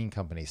chlorine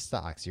company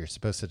stocks, you're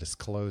supposed to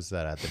disclose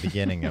that at the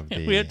beginning of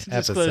the we have to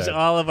disclose episode.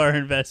 all of our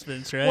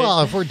investments, right?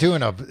 Well, if we're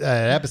doing an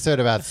episode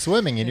about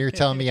swimming and you're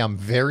telling me I'm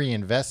very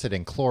invested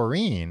in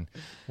chlorine,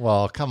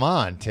 well, come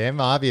on, Tim.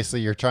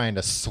 Obviously, you're trying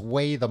to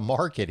sway the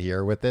market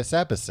here with this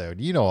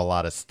episode. You know, a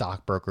lot of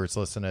stockbrokers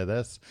listen to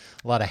this,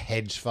 a lot of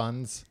hedge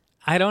funds.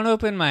 I don't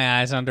open my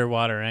eyes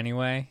underwater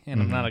anyway,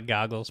 and I'm not a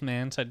goggles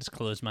man, so I just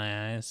close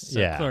my eyes.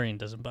 So chlorine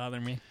doesn't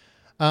bother me.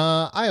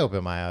 I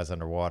open my eyes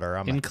underwater.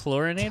 I'm in a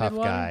chlorinated tough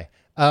water?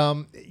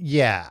 guy.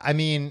 Yeah, I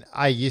mean,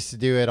 I used to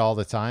do it all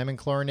the time in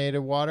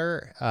chlorinated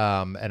water,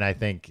 and I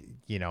think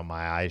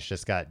my eyes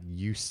just got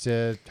used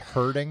to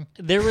hurting.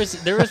 There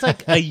was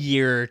like a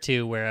year or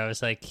two where I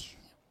was like,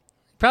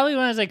 probably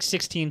when I was like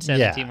 16,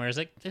 17, where I was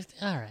like,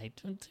 all right,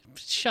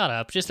 shut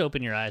up. Just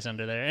open your eyes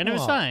under there. And it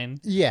was fine.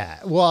 Yeah.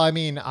 Well, I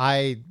mean,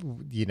 I,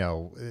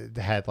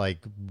 had like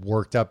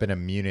worked up an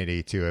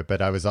immunity to it,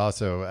 but I was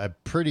also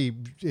pretty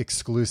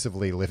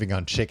exclusively living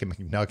on chicken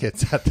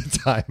McNuggets at the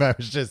time. I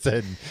was just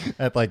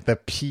at like the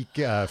peak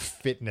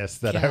fitness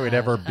that I would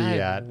ever be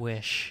at.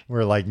 Wish.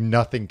 Where like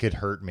nothing could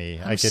hurt me.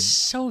 I could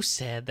so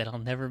sad that I'll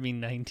never be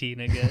 19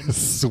 again.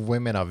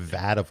 Swim in a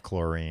vat of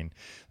chlorine.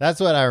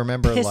 That's what I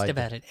remember. Pissed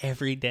about it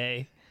every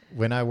day.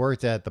 When I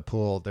worked at the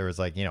pool, there was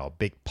like, a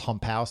big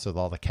pump house with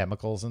all the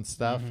chemicals and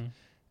stuff. Mm-hmm.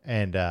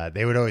 And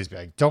they would always be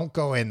like, don't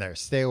go in there.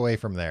 Stay away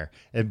from there.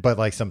 But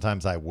like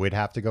sometimes I would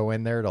have to go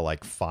in there to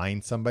like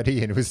find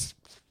somebody. And it was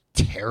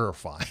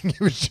terrifying. It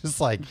was just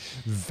like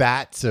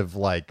vats of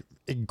like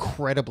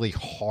incredibly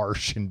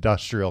harsh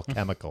industrial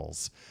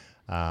chemicals.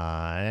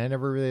 I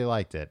never really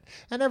liked it.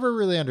 I never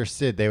really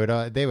understood. They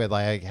would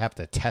like have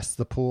to test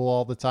the pool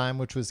all the time,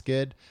 which was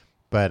good.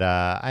 But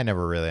I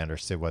never really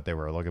understood what they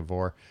were looking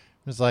for.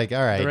 It was like,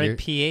 all right. The right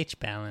pH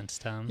balance,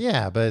 Tom.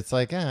 Yeah, but it's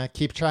like,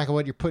 keep track of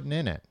what you're putting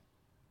in it.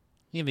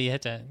 Yeah, but you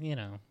have to,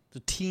 the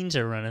teens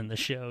are running the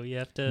show. You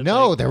have to.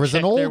 No, there was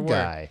an old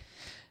guy.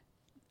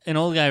 An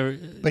old guy,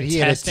 but he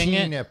had a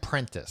teen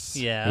apprentice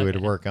who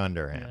would work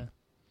under him. Yeah.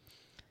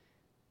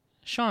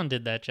 Sean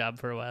did that job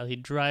for a while.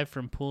 He'd drive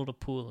from pool to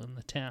pool in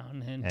the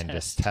town and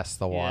just test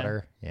the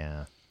water.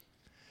 Yeah.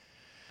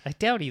 I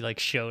doubt he like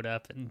showed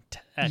up and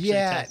actually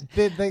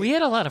tested. We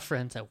had a lot of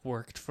friends that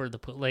worked for the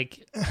pool,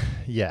 like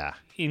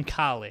in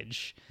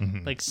college,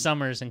 like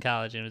summers in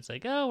college, and it's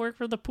like, oh, work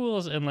for the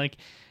pools, and like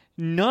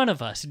none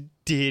of us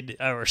did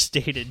our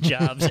stated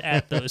jobs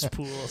at those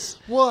pools.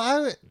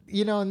 Well,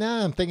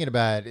 now I'm thinking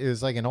about it, it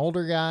was like an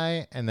older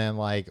guy and then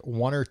like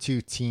one or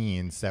two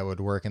teens that would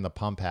work in the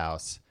pump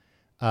house.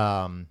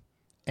 And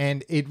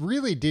it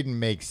really didn't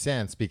make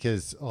sense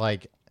because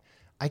like,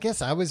 I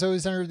guess I was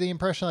always under the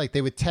impression like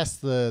they would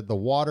test the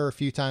water a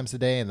few times a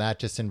day, and that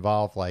just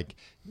involved like,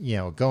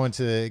 going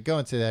to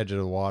the edge of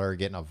the water,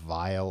 getting a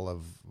vial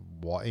of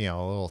a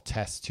little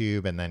test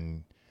tube, and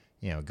then,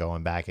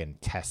 going back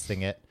and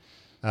testing it.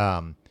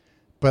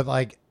 But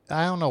like,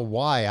 I don't know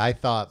why I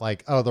thought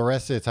like, oh, the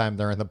rest of the time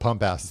they're in the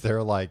pump house,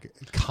 they're like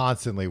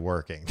constantly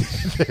working.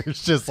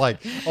 There's just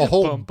like a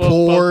whole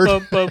board.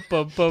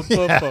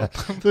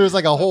 There's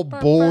like a whole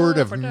board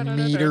of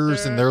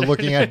meters, and they're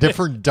looking at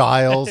different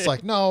dials.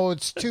 Like, no,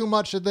 it's too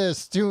much of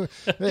this.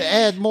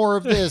 Add more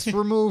of this.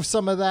 Remove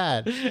some of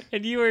that.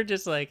 And you were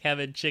just like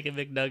having chicken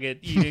McNugget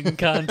eating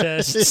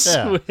contests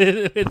with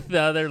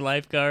the other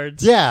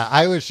lifeguards. Yeah,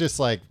 I was just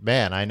like,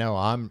 man, I know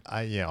I'm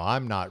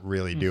not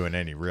really doing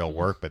any real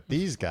work, but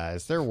these guys,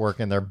 they're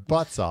working their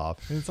butts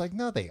off. And it's like,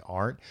 no, they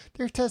aren't.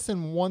 They're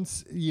testing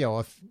once,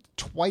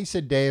 twice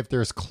a day if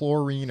there's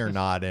chlorine or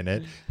not in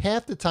it.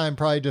 Half the time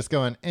probably just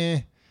going,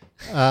 and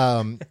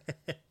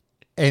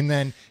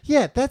then,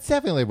 that's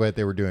definitely what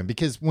they were doing,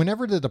 because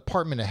whenever the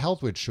Department of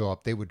Health would show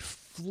up, they would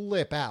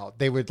flip out.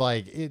 They would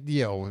like,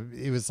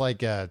 it was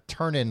like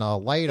turning a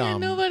light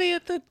on. Nobody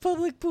at the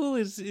public pool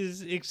is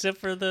except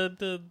for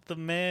the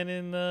man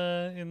in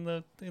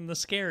the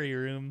scary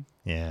room.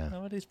 Yeah.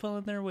 Nobody's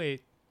pulling their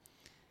weight.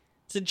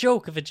 It's a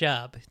joke of a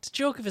job. It's a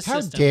joke of a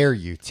system. How dare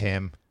you,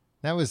 Tim?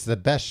 That was the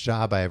best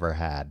job I ever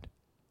had.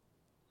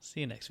 See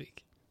you next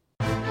week.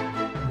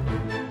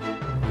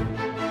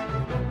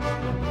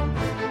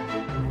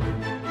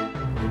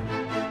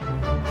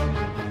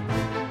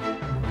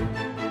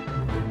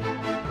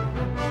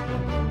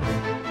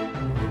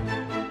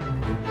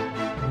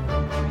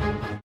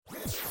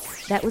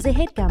 That was a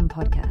HeadGum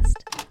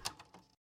podcast.